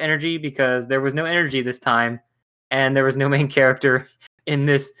Megatron's energy because there was no energy this time. And there was no main character in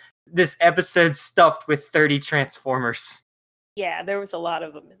this episode stuffed with 30 Transformers. Yeah, there was a lot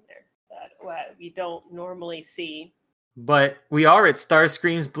of them in there that we don't normally see. But we are at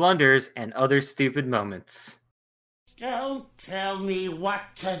Starscream's blunders and other stupid moments. Don't tell me what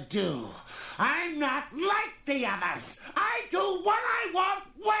to do. I'm not like the others. I do what I want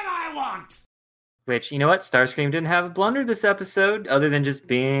when I want. Which, you know what? Starscream didn't have a blunder this episode, other than just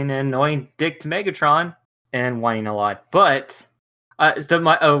being an annoying dick to Megatron and whining a lot. But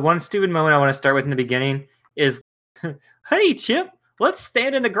one stupid moment I want to start with in the beginning is, hey, Chip, let's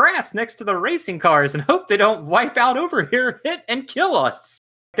stand in the grass next to the racing cars and hope they don't wipe out over here, hit, and kill us.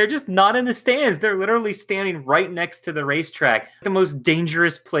 They're just not in the stands. They're literally standing right next to the racetrack. The most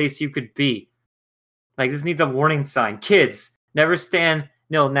dangerous place you could be. Like, this needs a warning sign. Kids, never stand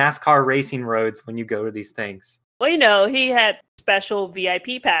NASCAR racing roads when you go to these things. Well, you know, he had special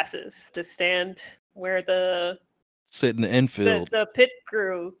VIP passes to stand where the Sit in the infield. the pit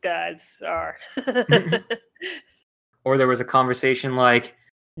crew guys are. Or there was a conversation like,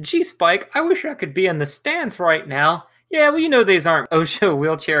 gee, Spike, I wish I could be in the stands right now. Yeah, well, you know these aren't OSHA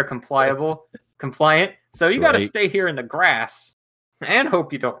wheelchair compliant, so you got to Right. stay here in the grass and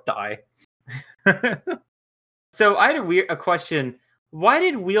hope you don't die. So I had a question. Why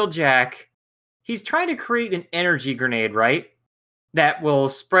did Wheeljack, he's trying to create an energy grenade, right? That will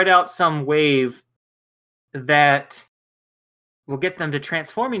spread out some wave that will get them to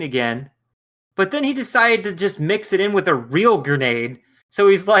transforming again. But then he decided to just mix it in with a real grenade. So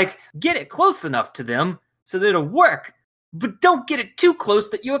he's like, get it close enough to them so that it'll work. But don't get it too close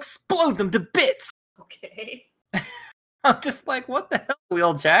that you explode them to bits. Okay. I'm just like, what the hell,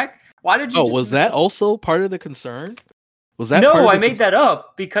 Wheeljack? Why did you Oh, just- was that also part of the concern? Was that No, part of I the made that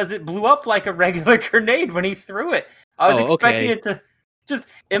up because it blew up like a regular grenade when he threw it. I was Oh, expecting okay. it to just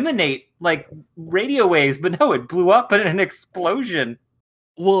emanate like radio waves, but no, it blew up in an explosion.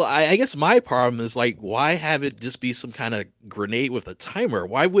 Well, I guess my problem is like, why have it just be some kind of grenade with a timer?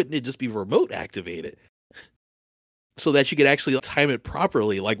 Why wouldn't it just be remote activated so that you could actually time it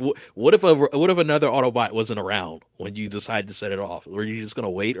properly? Like, what if another Autobot wasn't around when you decide to set it off? Were you just gonna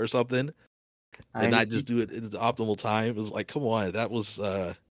wait or something and not just do it at the optimal time? It was like, come on, that was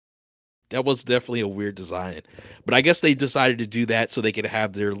definitely a weird design. But I guess they decided to do that so they could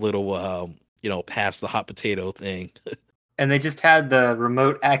have their little past the hot potato thing. And they just had the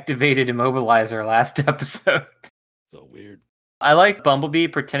remote activated immobilizer last episode. So weird. I like Bumblebee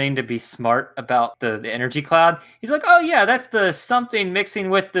pretending to be smart about the energy cloud. He's like, oh yeah, that's the something mixing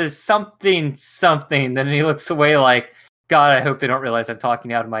with the something. Then he looks away like, God, I hope they don't realize I'm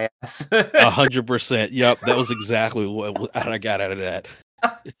talking out of my ass. 100%. Yep, that was exactly what I got out of that.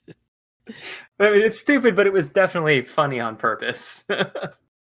 I mean, it's stupid, but it was definitely funny on purpose.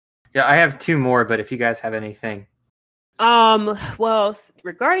 Yeah, I have two more, but if you guys have anything. Well,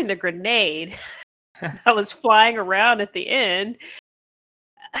 regarding the grenade that was flying around at the end,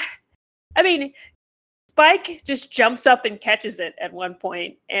 I mean, Spike just jumps up and catches it at one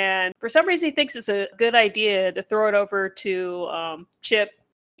point, and for some reason he thinks it's a good idea to throw it over to Chip,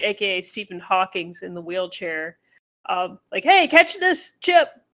 aka Stephen Hawking's in the wheelchair. Like, hey, catch this, Chip!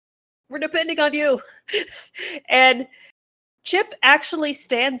 We're depending on you. And Chip actually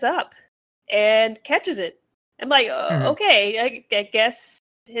stands up and catches it. I'm like, okay, I guess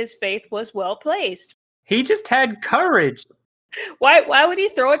his faith was well placed. He just had courage. Why would he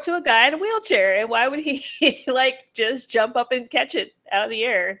throw it to a guy in a wheelchair? And why would he just jump up and catch it out of the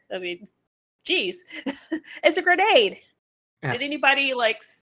air? I mean, geez, it's a grenade. Yeah. Did anybody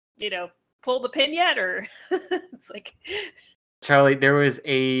pull the pin yet? Or it's like, Charlie, there was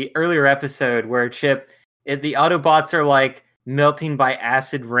a earlier episode where Chip, the Autobots are like melting by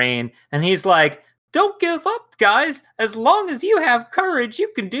acid rain, and he's like, don't give up, guys. As long as you have courage, you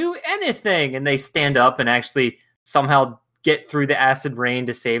can do anything. And they stand up and actually somehow get through the acid rain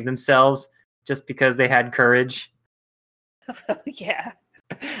to save themselves just because they had courage. Yeah.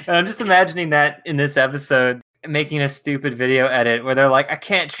 And I'm just imagining that in this episode, making a stupid video edit where they're like, I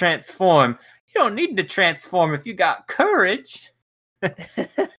can't transform. You don't need to transform if you got courage. And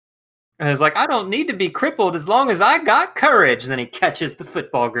it's like, I don't need to be crippled as long as I got courage. And then he catches the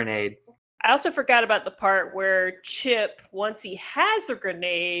football grenade. I also forgot about the part where Chip, once he has the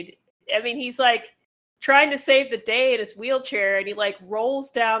grenade, I mean, he's like trying to save the day in his wheelchair, and he like rolls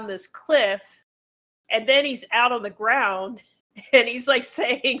down this cliff, and then he's out on the ground, and he's like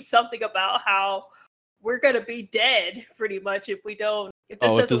saying something about how we're going to be dead pretty much if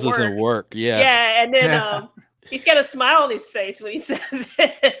this doesn't work. Yeah. Yeah. And then he's got a smile on his face when he says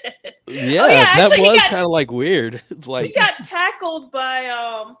it. Yeah, that was kind of like weird. It's like he got tackled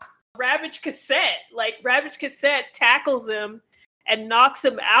by Ravage Cassette. Like Ravage Cassette tackles him and knocks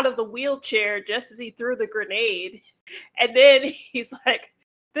him out of the wheelchair just as he threw the grenade. And then he's like,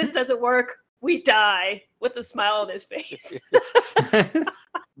 this doesn't work. We die, with a smile on his face.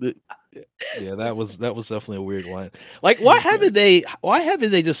 Yeah, that was definitely a weird one. Like, why haven't they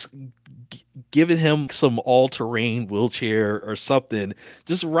just given him some all-terrain wheelchair or something?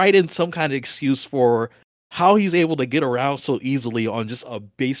 Just write in some kind of excuse for how he's able to get around so easily on just a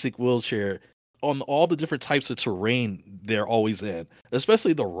basic wheelchair on all the different types of terrain they're always in,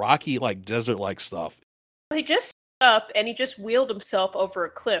 especially the rocky, like desert-like stuff. He just stood up and he just wheeled himself over a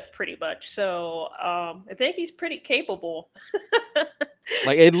cliff pretty much. So I think he's pretty capable.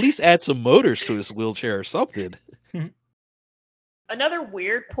 Like, at least add some motors to his wheelchair or something. Another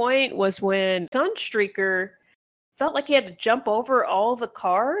weird point was when Sunstreaker felt like he had to jump over all the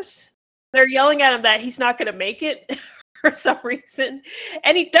cars. They're yelling at him that he's not going to make it for some reason.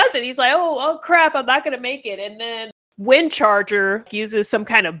 And he doesn't. He's like, oh crap, I'm not going to make it. And then Windcharger uses some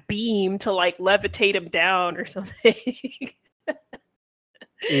kind of beam to like levitate him down or something.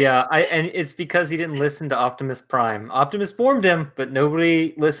 Yeah, and it's because he didn't listen to Optimus Prime. Optimus formed him, but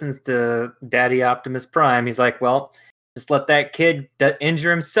nobody listens to Daddy Optimus Prime. He's like, well, just let that kid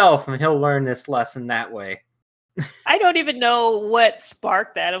injure himself and he'll learn this lesson that way. I don't even know what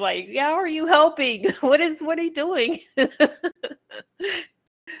sparked that. I'm like, how are you helping? What are you doing?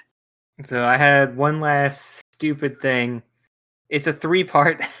 So I had one last stupid thing. It's a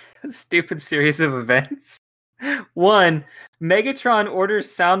 3-part stupid series of events. 1, Megatron orders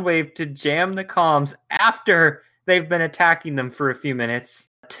Soundwave to jam the comms after they've been attacking them for a few minutes.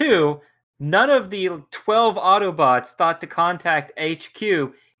 2, none of the 12 Autobots thought to contact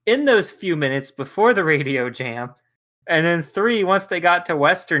HQ in those few minutes before the radio jam. And then 3, once they got to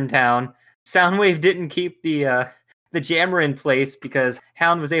Western Town, Soundwave didn't keep the jammer in place because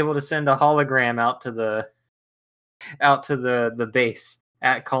Hound was able to send a hologram out to the base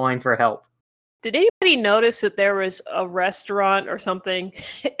at calling for help. Did anybody notice that there was a restaurant or something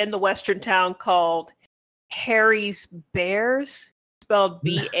in the Western Town called Harry's Bears? Spelled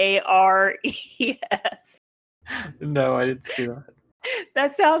B-A-R-E-S. No, I didn't see that.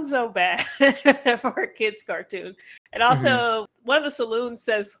 That sounds so bad for a kid's cartoon. And also, one of the saloons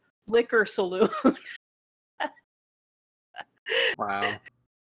says Liquor Saloon. Wow.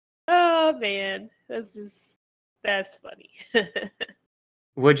 Oh man, that's funny.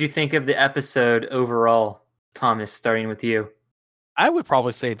 What'd you think of the episode overall, Thomas, starting with you? I would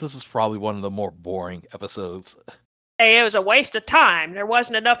probably say this is probably one of the more boring episodes. Hey, it was a waste of time. There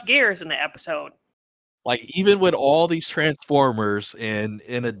wasn't enough gears in the episode. Like, even with all these Transformers and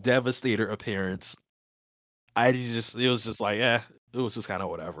in a Devastator appearance, it was just like, it was just kind of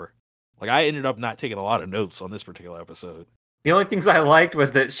whatever. Like, I ended up not taking a lot of notes on this particular episode. The only things I liked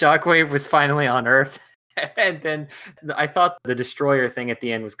was that Shockwave was finally on Earth. And then I thought the Destroyer thing at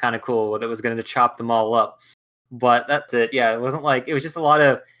the end was kind of cool. That was going to chop them all up. But that's it. Yeah, it wasn't like... It was just a lot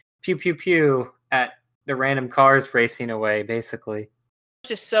of pew, pew, pew at the random cars racing away, basically.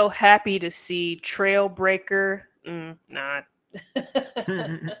 Just so happy to see Trailbreaker. Not.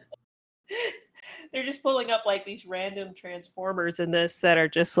 They're just pulling up like these random Transformers in this that are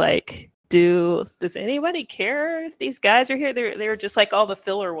just like, does anybody care if these guys are here? They're just like all the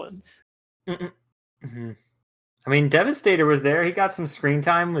filler ones. Mm-hmm. I mean, Devastator was there. He got some screen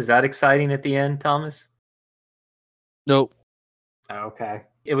time. Was that exciting at the end, Thomas? Nope. Oh, okay.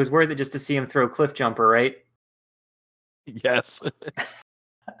 It was worth it just to see him throw Cliff Jumper, right? Yes.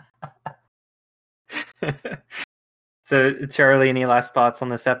 So, Charlie, any last thoughts on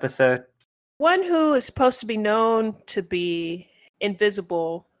this episode? One who is supposed to be known to be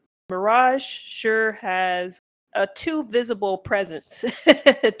invisible, Mirage sure has a too visible presence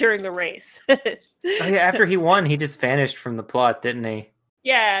during the race. Oh, yeah, after he won, he just vanished from the plot, didn't he?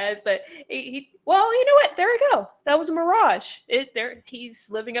 Yeah, but well, you know what? There we go. That was a Mirage. He's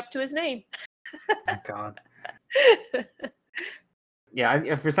living up to his name. Oh, God.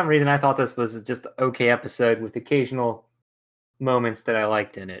 Yeah, for some reason, I thought this was just an okay episode with occasional moments that I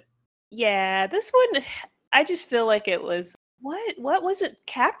liked in it. Yeah, this one, I just feel like it was... What wasn't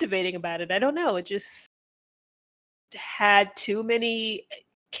captivating about it? I don't know. It just had too many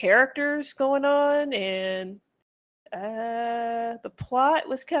characters going on, and the plot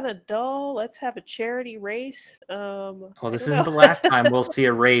was kind of dull. Let's have a charity race. Well, this isn't the last time we'll see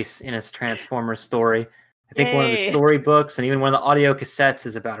a race in a Transformers story. I think one of the storybooks and even one of the audio cassettes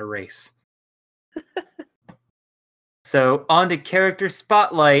is about a race. So, on to Character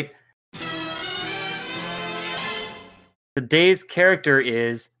Spotlight. Today's character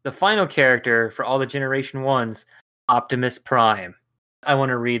is the final character for all the Generation 1s, Optimus Prime. I want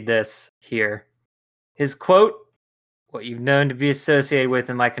to read this here. His quote, what you've known to be associated with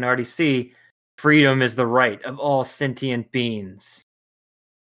and I can already see, freedom is the right of all sentient beings.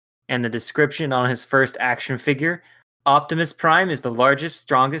 And the description on his first action figure, Optimus Prime is the largest,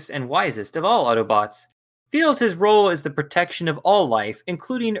 strongest, and wisest of all Autobots. Feels his role is the protection of all life,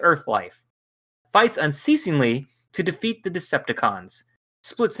 including Earth life. Fights unceasingly to defeat the Decepticons.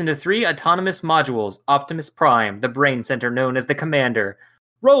 Splits into 3 autonomous modules, Optimus Prime, the brain center known as the Commander.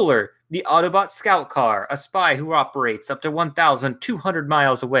 Roller, the Autobot scout car, a spy who operates up to 1,200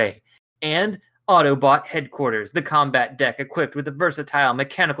 miles away. And Autobot Headquarters, the combat deck equipped with a versatile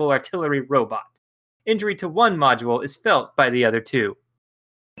mechanical artillery robot. Injury to one module is felt by the other 2.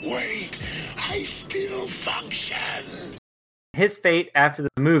 Wait, I still function. His fate after the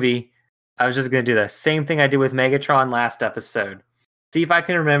movie, I was just going to do the same thing I did with Megatron last episode. See if I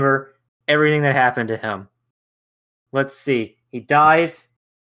can remember everything that happened to him. Let's see. He dies.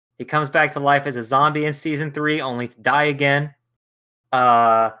 He comes back to life as a zombie in Season 3, only to die again.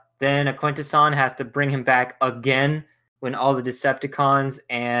 Then a Quintesson has to bring him back again when all the Decepticons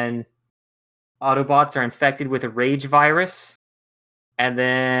and Autobots are infected with a rage virus. And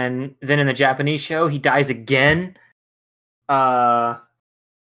then in the Japanese show, he dies again.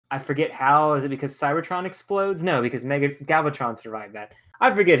 I forget how. Is it because Cybertron explodes? No, because Galvatron survived that.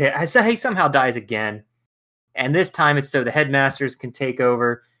 I forget. He somehow dies again. And this time it's so the headmasters can take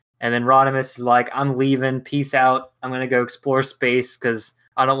over. And then Rodimus is like, I'm leaving. Peace out. I'm going to go explore space because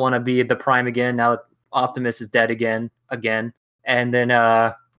I don't want to be the Prime again now that Optimus is dead again. And then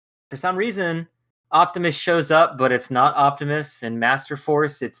for some reason, Optimus shows up, but it's not Optimus and Master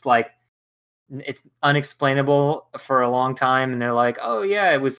Force. It's like, it's unexplainable for a long time. And they're like, oh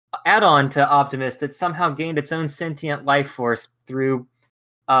yeah, it was add-on to Optimus that somehow gained its own sentient life force through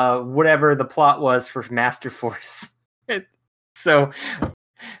whatever the plot was for Master Force. So,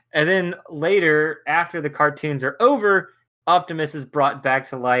 and then later, after the cartoons are over, Optimus is brought back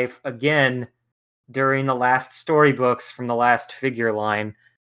to life again during the last storybooks from the last figure line,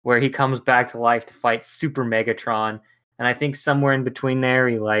 where he comes back to life to fight Super Megatron. And I think somewhere in between there,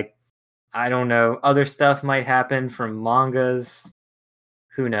 I don't know, other stuff might happen from mangas.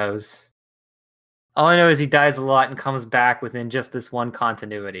 Who knows? All I know is he dies a lot and comes back within just this one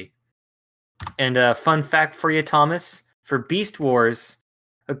continuity. And a fun fact for you, Thomas, for Beast Wars,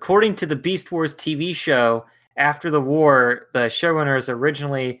 According to the Beast Wars TV show, after the war, the showrunners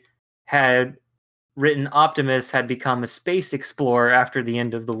originally had written Optimus had become a space explorer after the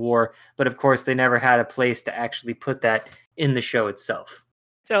end of the war, but of course they never had a place to actually put that in the show itself.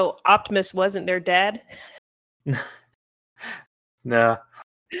 So Optimus wasn't their dad? No.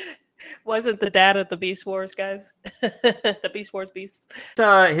 Wasn't the dad of the Beast Wars guys? The Beast Wars beasts?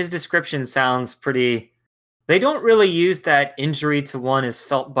 His description sounds pretty... They don't really use that injury to one is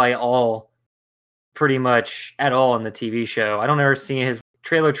felt by all pretty much at all in the TV show. I don't ever see his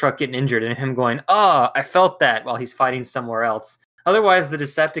trailer truck getting injured and him going, I felt that, while he's fighting somewhere else. Otherwise, the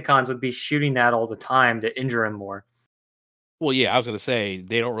Decepticons would be shooting that all the time to injure him more. Well, yeah, I was going to say,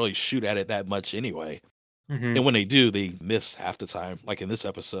 they don't really shoot at it that much anyway. Mm-hmm. And when they do, they miss half the time, like in this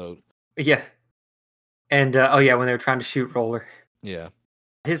episode. Yeah. And, when they were trying to shoot Roller. Yeah.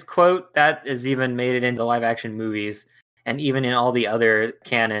 His quote, that is even made it into live-action movies, and even in all the other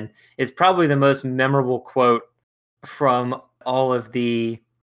canon, is probably the most memorable quote from all of the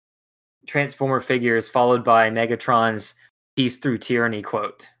Transformer figures, followed by Megatron's "Peace Through Tyranny"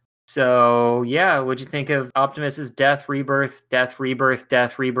 quote. So, yeah, what'd you think of Optimus's death, rebirth, death, rebirth,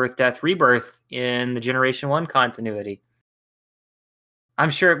 death, rebirth, death, rebirth in the Generation 1 continuity? I'm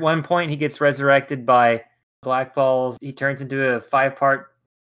sure at one point he gets resurrected by Black Balls. He turns into a 5-part,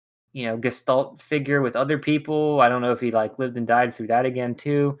 Gestalt figure with other people. I don't know if he lived and died through that again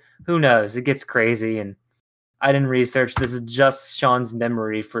too. Who knows? It gets crazy, and I didn't research. This is just Sean's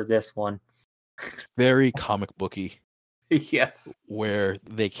memory for this one. Very comic booky. Yes. Where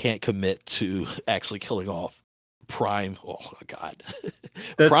they can't commit to actually killing off Prime. Oh my God.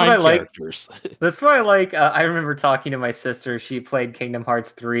 That's Prime what I characters. That's what I like. I remember talking to my sister. She played Kingdom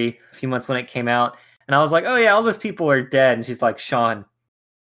Hearts 3 a few months when it came out. And I was like, oh yeah, all those people are dead. And she's like, Sean,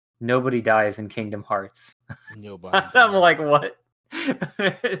 nobody dies in Kingdom Hearts. Nobody. I'm like, what?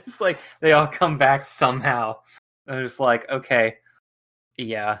 It's like they all come back somehow. I'm just like, okay.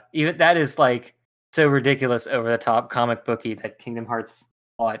 Yeah. Even that is so ridiculous, over the top comic booky, that Kingdom Hearts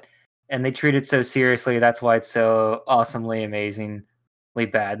plot. And they treat it so seriously. That's why it's so awesomely, amazingly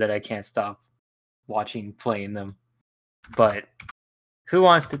bad that I can't stop playing them. But who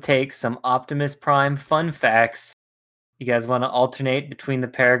wants to take some Optimus Prime fun facts? You guys want to alternate between the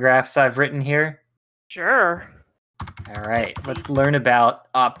paragraphs I've written here? Sure. All right, let's learn about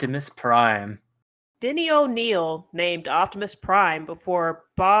Optimus Prime. Denny O'Neil named Optimus Prime before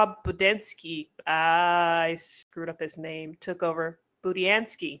Bob Budiansky, I screwed up his name, took over.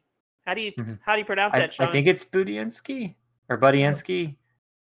 Budiansky. How do you pronounce that, Sean? I think it's Budiansky or Budiansky.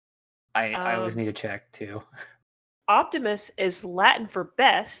 I always need to check too. Optimus is Latin for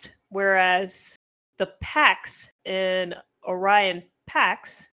best, whereas the Pax in Orion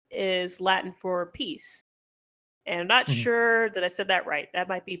Pax is Latin for peace. And I'm not sure that I said that right. That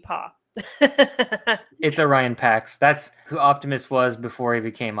might be Pa. It's Orion Pax. That's who Optimus was before he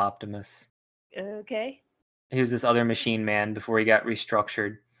became Optimus. Okay. He was this other machine man before he got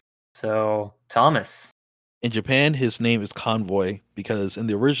restructured. So, Thomas. In Japan, his name is Convoy because in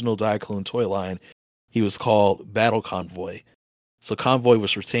the original Diaclone toy line, he was called Battle Convoy. So Convoy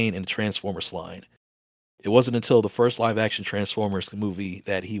was retained in the Transformers line. It wasn't until the first live-action Transformers movie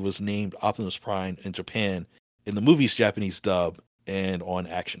that he was named Optimus Prime in Japan, in the movie's Japanese dub, and on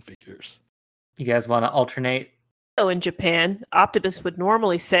action figures. You guys want to alternate? So in Japan, Optimus would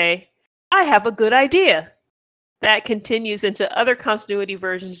normally say, I have a good idea. That continues into other continuity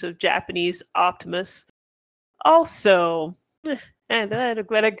versions of Japanese Optimus. Also, and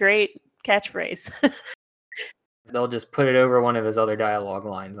what a great catchphrase. They'll just put it over one of his other dialogue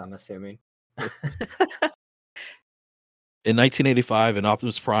lines, I'm assuming. In 1985, an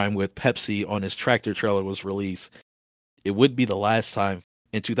Optimus Prime with Pepsi on his tractor trailer was released. It would be the last time.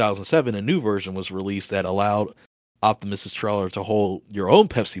 In 2007, a new version was released that allowed Optimus's trailer to hold your own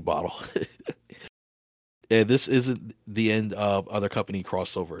Pepsi bottle. And this isn't the end of other company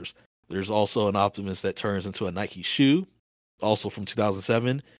crossovers. There's also an Optimus that turns into a Nike shoe, also from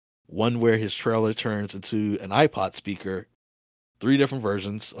 2007. One where his trailer turns into an iPod speaker. 3 different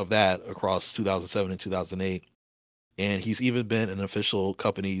versions of that across 2007 and 2008. And he's even been an official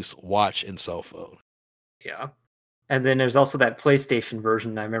company's watch and cell phone. Yeah. And then there's also that PlayStation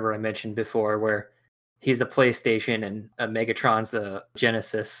version I remember I mentioned before where he's the PlayStation and Megatron's the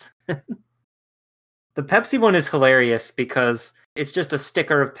Genesis. The Pepsi one is hilarious because it's just a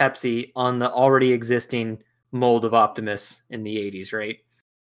sticker of Pepsi on the already existing mold of Optimus in the 80s, right?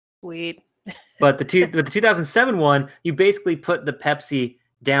 Sweet. But the 2007 one, you basically put the Pepsi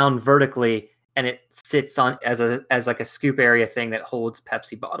down vertically and it sits on as like a scoop area thing that holds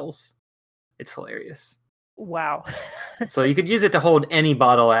Pepsi bottles. It's hilarious. Wow. So you could use it to hold any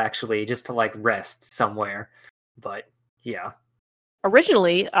bottle, actually, just to like rest somewhere. But yeah.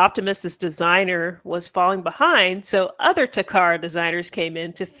 Originally, Optimus's designer was falling behind, so other Takara designers came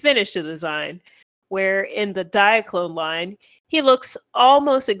in to finish the design. Where in the Diaclone line, he looks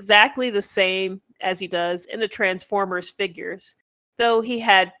almost exactly the same as he does in the Transformers figures, though he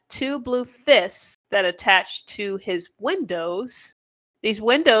had 2 blue fists that attached to his windows. These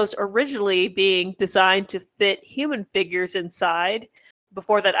windows originally being designed to fit human figures inside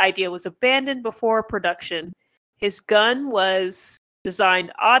before that idea was abandoned before production. His gun was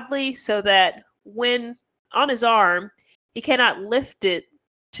designed oddly so that when on his arm, he cannot lift it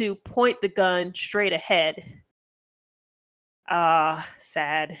to point the gun straight ahead.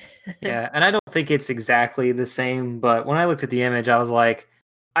 Sad. Yeah, and I don't think it's exactly the same, but when I looked at the image, I was like,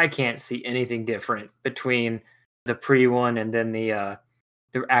 I can't see anything different between the pre one and then the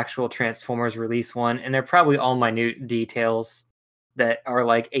actual Transformers release one, and they're probably all minute details that are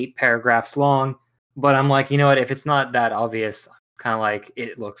like 8 paragraphs long. But I'm like, you know what? If it's not that obvious, it's kind of like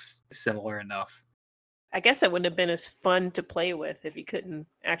it looks similar enough. I guess it wouldn't have been as fun to play with if you couldn't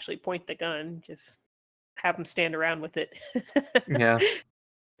actually point the gun. Just have him stand around with it. Yeah.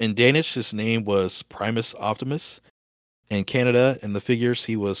 In Danish, his name was Primus Optimus. In Canada, in the figures,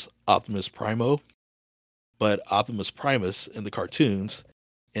 he was Optimus Primo. But Optimus Primus in the cartoons,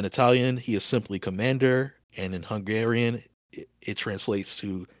 in Italian, he is simply Commander, and in Hungarian, it translates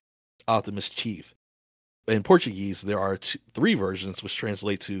to Optimus Chief. In Portuguese, there are 3 versions which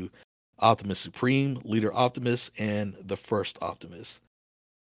translate to Optimus Supreme, Leader Optimus, and the First Optimus.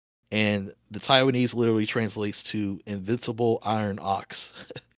 And the Taiwanese literally translates to Invincible Iron Ox.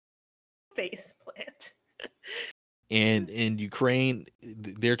 Face plant. And in Ukraine,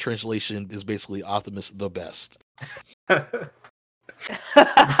 their translation is basically Optimus the Best.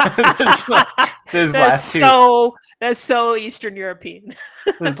 That's so Eastern European.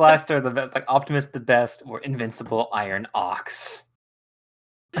 Those last are the best, like Optimus the Best or Invincible Iron Ox.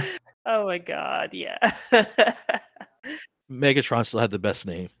 Oh my god, yeah. Megatron still had the best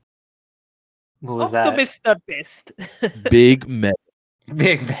name. What was Optimus the Best. Big Mega.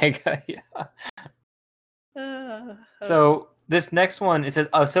 Big Mega, yeah. So this next one, it says,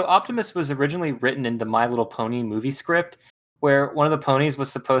 so Optimus was originally written into My Little Pony movie script, where one of the ponies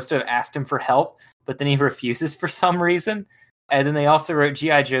was supposed to have asked him for help, but then he refuses for some reason. And then they also wrote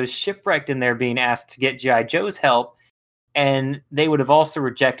G.I. Joe's Shipwrecked in there being asked to get G.I. Joe's help, and they would have also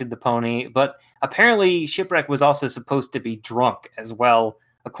rejected the pony, but apparently Shipwreck was also supposed to be drunk as well,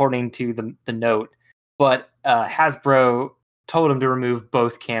 according to the note. But Hasbro told him to remove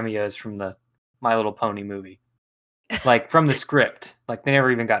both cameos from the My Little Pony movie. Like, from the script. Like, they never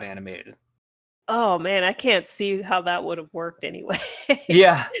even got animated. Oh man, I can't see how that would have worked anyway.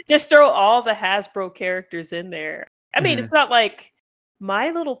 Yeah. Just throw all the Hasbro characters in there. I mean, Mhm. it's not like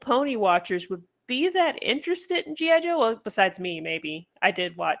My Little Pony watchers would be that interested in G.I. Joe. Well, besides me, maybe. I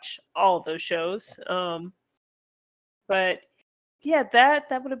did watch all of those shows. But yeah,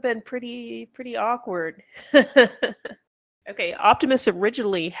 that would have been pretty awkward. Okay, Optimus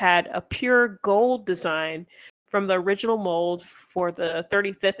originally had a pure gold design from the original mold for the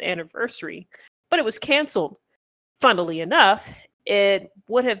 35th anniversary, but it was canceled. Funnily enough, it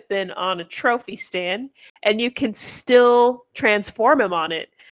would have been on a trophy stand, and you can still transform him on it.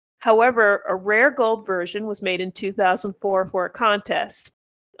 However, a rare gold version was made in 2004 for a contest.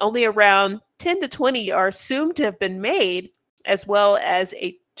 Only around 10 to 20 are assumed to have been made, as well as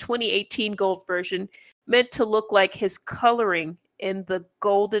a 2018 gold version meant to look like his coloring in the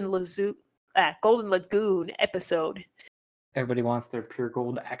Golden Lagoon episode. Everybody wants their pure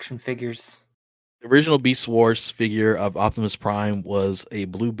gold action figures. The original Beast Wars figure of Optimus Prime was a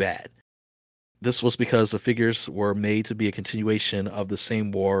blue bat. This was because the figures were made to be a continuation of the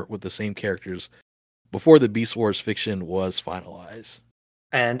same war with the same characters before the Beast Wars fiction was finalized.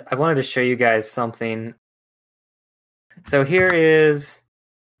 And I wanted to show you guys something. So here is...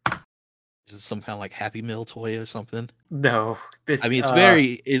 Is it some kind of like Happy Meal toy or something? No. This, I mean,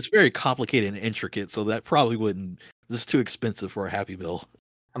 it's very complicated and intricate, so that probably wouldn't... This is too expensive for a Happy Meal.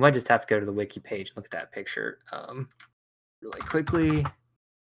 I might just have to go to the wiki page and look at that picture really quickly.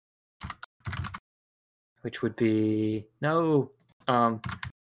 Which would be... No.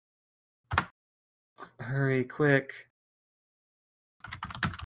 Hurry, quick.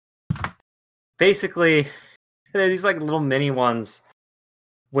 Basically, there's these like little mini ones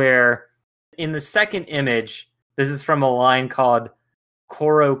where in the second image, this is from a line called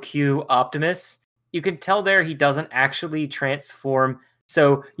Koro Q Optimus. You can tell there he doesn't actually transform.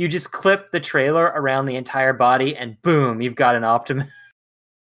 So you just clip the trailer around the entire body and boom, you've got an Optimus.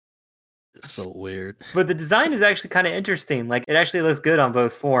 So weird. But the design is actually kind of interesting. Like, it actually looks good on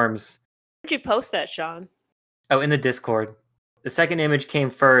both forms. Where'd you post that, Sean? Oh, in the Discord. The second image came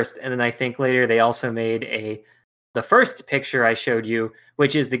first, and then I think later they also made the first picture I showed you,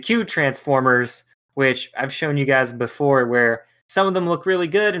 which is the Q Transformers, which I've shown you guys before, where some of them look really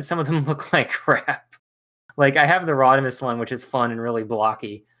good and some of them look like crap. Like, I have the Rodimus one, which is fun and really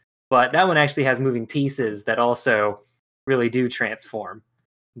blocky, but that one actually has moving pieces that also really do transform.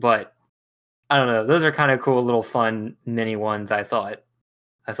 But I don't know. Those are kind of cool little fun mini ones, I thought.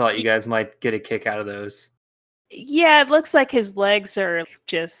 I thought you guys might get a kick out of those. Yeah, it looks like his legs are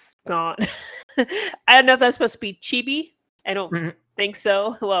just gone. I don't know if that's supposed to be chibi. I don't think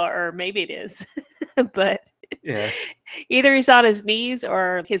so. Well, or maybe it is. But Yeah. either he's on his knees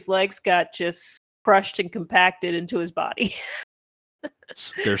or his legs got just crushed and compacted into his body.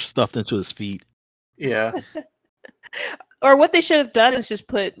 They're stuffed into his feet. Yeah. Or what they should have done is just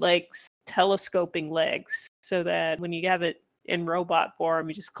put like telescoping legs so that when you have it in robot form,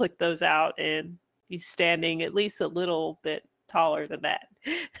 you just click those out and he's standing at least a little bit taller than that.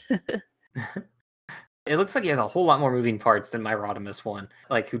 It looks like he has a whole lot more moving parts than my Rodimus one,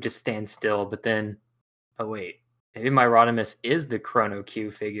 like who just stands still. But then, oh wait, maybe my Rodimus is the Chrono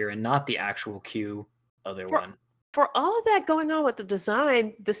Q figure and not the actual Q other one. For all of that going on with the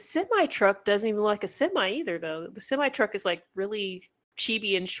design, the semi-truck doesn't even look like a semi either, though. The semi-truck is like really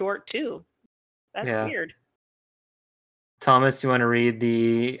chibi and short too. That's weird. Thomas, you want to read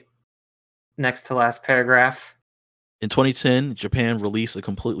the next to last paragraph? In 2010, Japan released a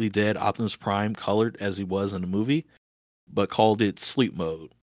completely dead Optimus Prime colored as he was in the movie, but called it Sleep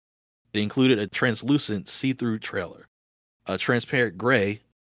Mode. It included a translucent see-through trailer. A transparent gray,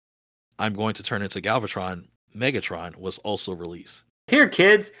 I'm going to turn into Galvatron, Megatron was also released. Here,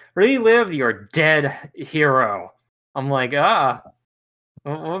 kids, relive your dead hero. I'm like,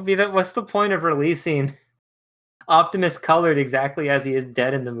 what's the point of releasing Optimus colored exactly as he is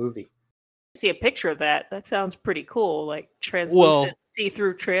dead in the movie? See a picture of that. That sounds pretty cool. Like translucent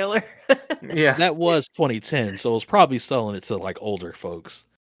see-through trailer. Yeah. That was 2010, so it was probably selling it to like older folks.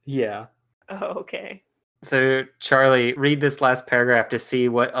 Yeah. Oh, okay. So, Charlie, read this last paragraph to see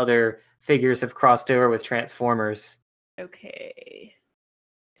what other figures have crossed over with Transformers. Okay.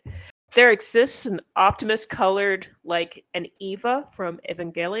 There exists an Optimus colored like an Eva from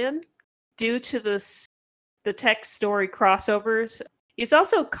Evangelion. Due to the tech story crossovers, he's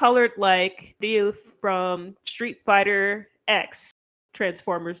also colored like Ryu from Street Fighter X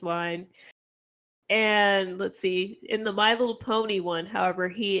Transformers line. And let's see, in the My Little Pony one, however,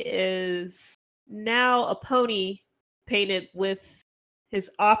 he is now a pony painted with his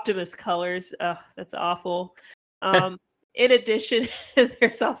Optimus colors. That's awful. In addition,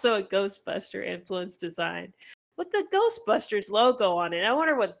 there's also a Ghostbuster influence design with the Ghostbusters logo on it. I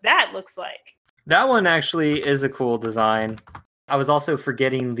wonder what that looks like. That one actually is a cool design. I was also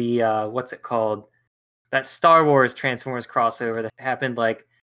forgetting the, what's it called? That Star Wars Transformers crossover that happened like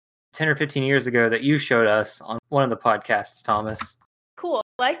 10 or 15 years ago that you showed us on one of the podcasts, Thomas. Cool.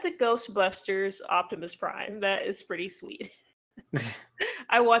 I like the Ghostbusters Optimus Prime. That is pretty sweet.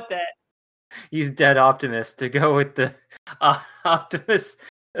 I want that. Use Dead Optimus to go with the Optimus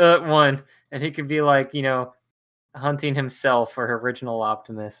one, and he could be like, hunting himself for original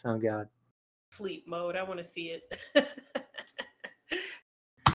Optimus. Oh god. Sleep mode. I want to see it.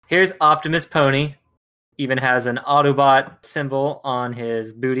 Here's Optimus Pony. Even has an Autobot symbol on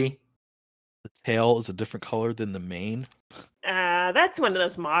his booty. The tail is a different color than the mane. That's one of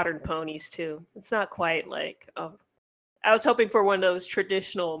those modern ponies too. It's not quite like I was hoping for one of those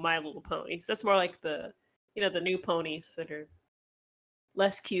traditional My Little Ponies. That's more like the new ponies that are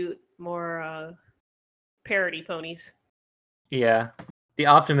less cute, more parody ponies. Yeah. The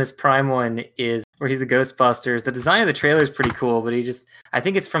Optimus Prime one is where he's the Ghostbusters. The design of the trailer is pretty cool, but I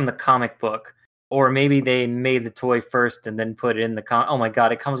think it's from the comic book. Or maybe they made the toy first and then put it in the oh my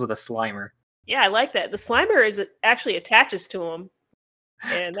god, it comes with a Slimer. Yeah, I like that. The Slimer actually attaches to him.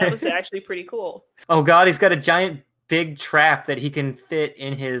 And that was actually pretty cool. Oh god, he's got a giant big trap that he can fit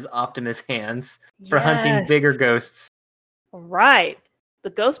in his Optimus hands for hunting bigger ghosts. Right.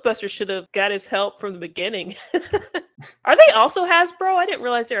 The Ghostbusters should have got his help from the beginning. Are they also Hasbro? I didn't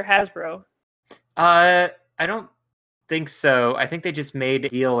realize they were Hasbro. I don't think so. I think they just made a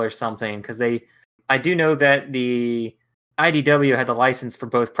deal or something because I do know that the IDW had the license for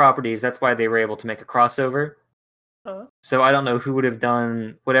both properties. That's why they were able to make a crossover. Huh? So I don't know who would have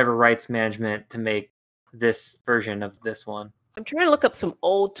done whatever rights management to make this version of this one. I'm trying to look up some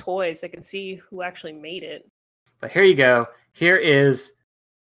old toys. I can see who actually made it. But here you go. Here is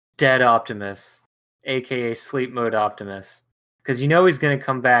Dead Optimus, aka Sleep Mode Optimus. because you know he's going to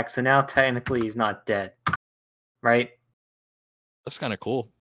come back. So now technically he's not dead, right? That's kind of cool.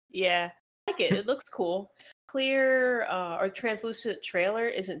 Yeah, I like it. It looks cool. Clear or translucent trailer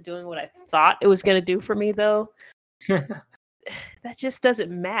isn't doing what I thought it was going to do for me, though. That just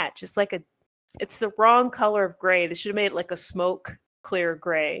doesn't match. It's the wrong color of gray. They should have made it like a smoke clear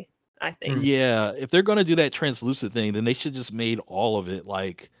gray, I think. Yeah, if they're gonna do that translucent thing, then they should just made all of it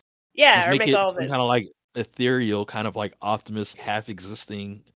like Yeah, or make make it all of it. kind of like ethereal, kind of like Optimus half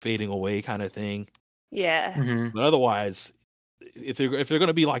existing, fading away kind of thing. Yeah. Mhm. But otherwise, if they're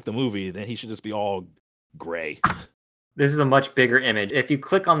gonna be like the movie, then he should just be all gray. This is a much bigger image. If you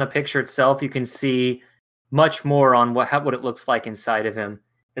click on the picture itself, you can see much more on what it looks like inside of him,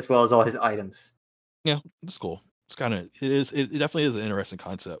 as well as all his items. Yeah, it's cool. It definitely is an interesting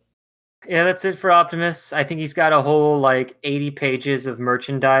concept. Yeah, that's it for Optimus. I think he's got a whole like 80 pages of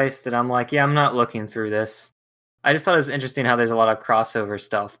merchandise that I'm like, yeah, I'm not looking through this. I just thought it was interesting how there's a lot of crossover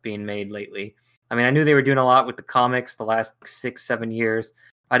stuff being made lately. I mean, I knew they were doing a lot with the comics the last 6-7 years.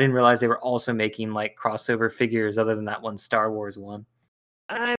 I didn't realize they were also making like crossover figures other than that one Star Wars one.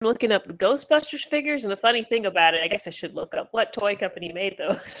 I'm looking up the Ghostbusters figures, and the funny thing about it, I guess I should look up what toy company made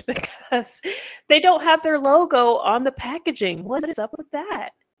those because they don't have their logo on the packaging. What is up with that?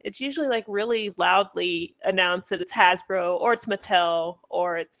 It's usually like really loudly announced that it's Hasbro or it's Mattel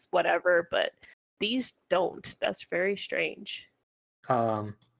or it's whatever, but these don't. That's very strange.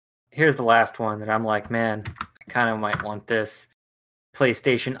 Here's the last one that I'm like, man, I kind of might want this.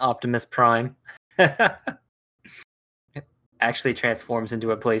 PlayStation Optimus Prime. Actually transforms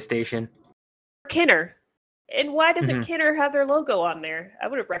into a PlayStation. Kenner. And why doesn't Kenner have their logo on there? I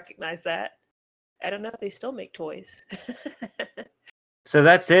would have recognized that. I don't know if they still make toys. So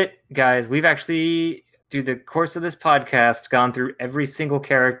that's it, guys. We've actually, through the course of this podcast, gone through every single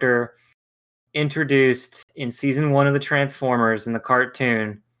character introduced in season 1 of the Transformers in the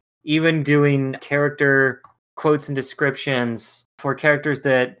cartoon, even doing character quotes and descriptions for characters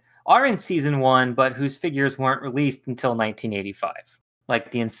that are in season 1, but whose figures weren't released until 1985, like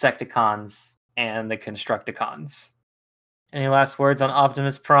the Insecticons and the Constructicons. Any last words on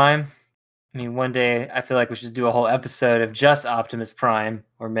Optimus Prime? I mean, one day I feel like we should do a whole episode of just Optimus Prime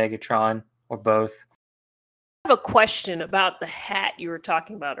or Megatron or both. I have a question about the hat you were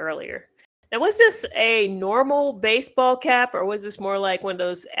talking about earlier. Now, was this a normal baseball cap, or was this more like one of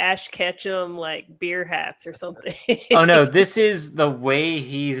those Ash Ketchum like beer hats or something? Oh no, this is the way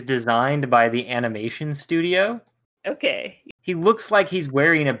he's designed by the animation studio. Okay. He looks like he's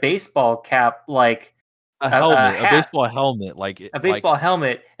wearing a baseball cap, like A helmet, a hat. baseball helmet, like a baseball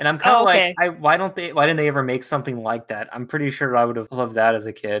helmet, and I'm kind of okay. like, why didn't they ever make something like that? I'm pretty sure I would have loved that as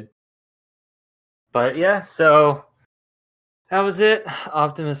a kid. But yeah, so that was it.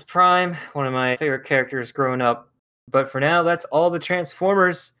 Optimus Prime, one of my favorite characters growing up. But for now, that's all the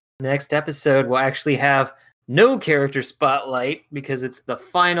Transformers. Next episode, we'll actually have no character spotlight because it's the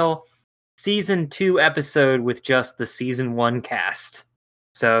final season 2 episode with just the season 1 cast.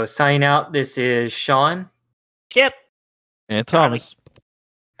 So signing out, this is Sean. Chip. and Thomas.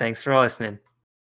 Thanks for listening.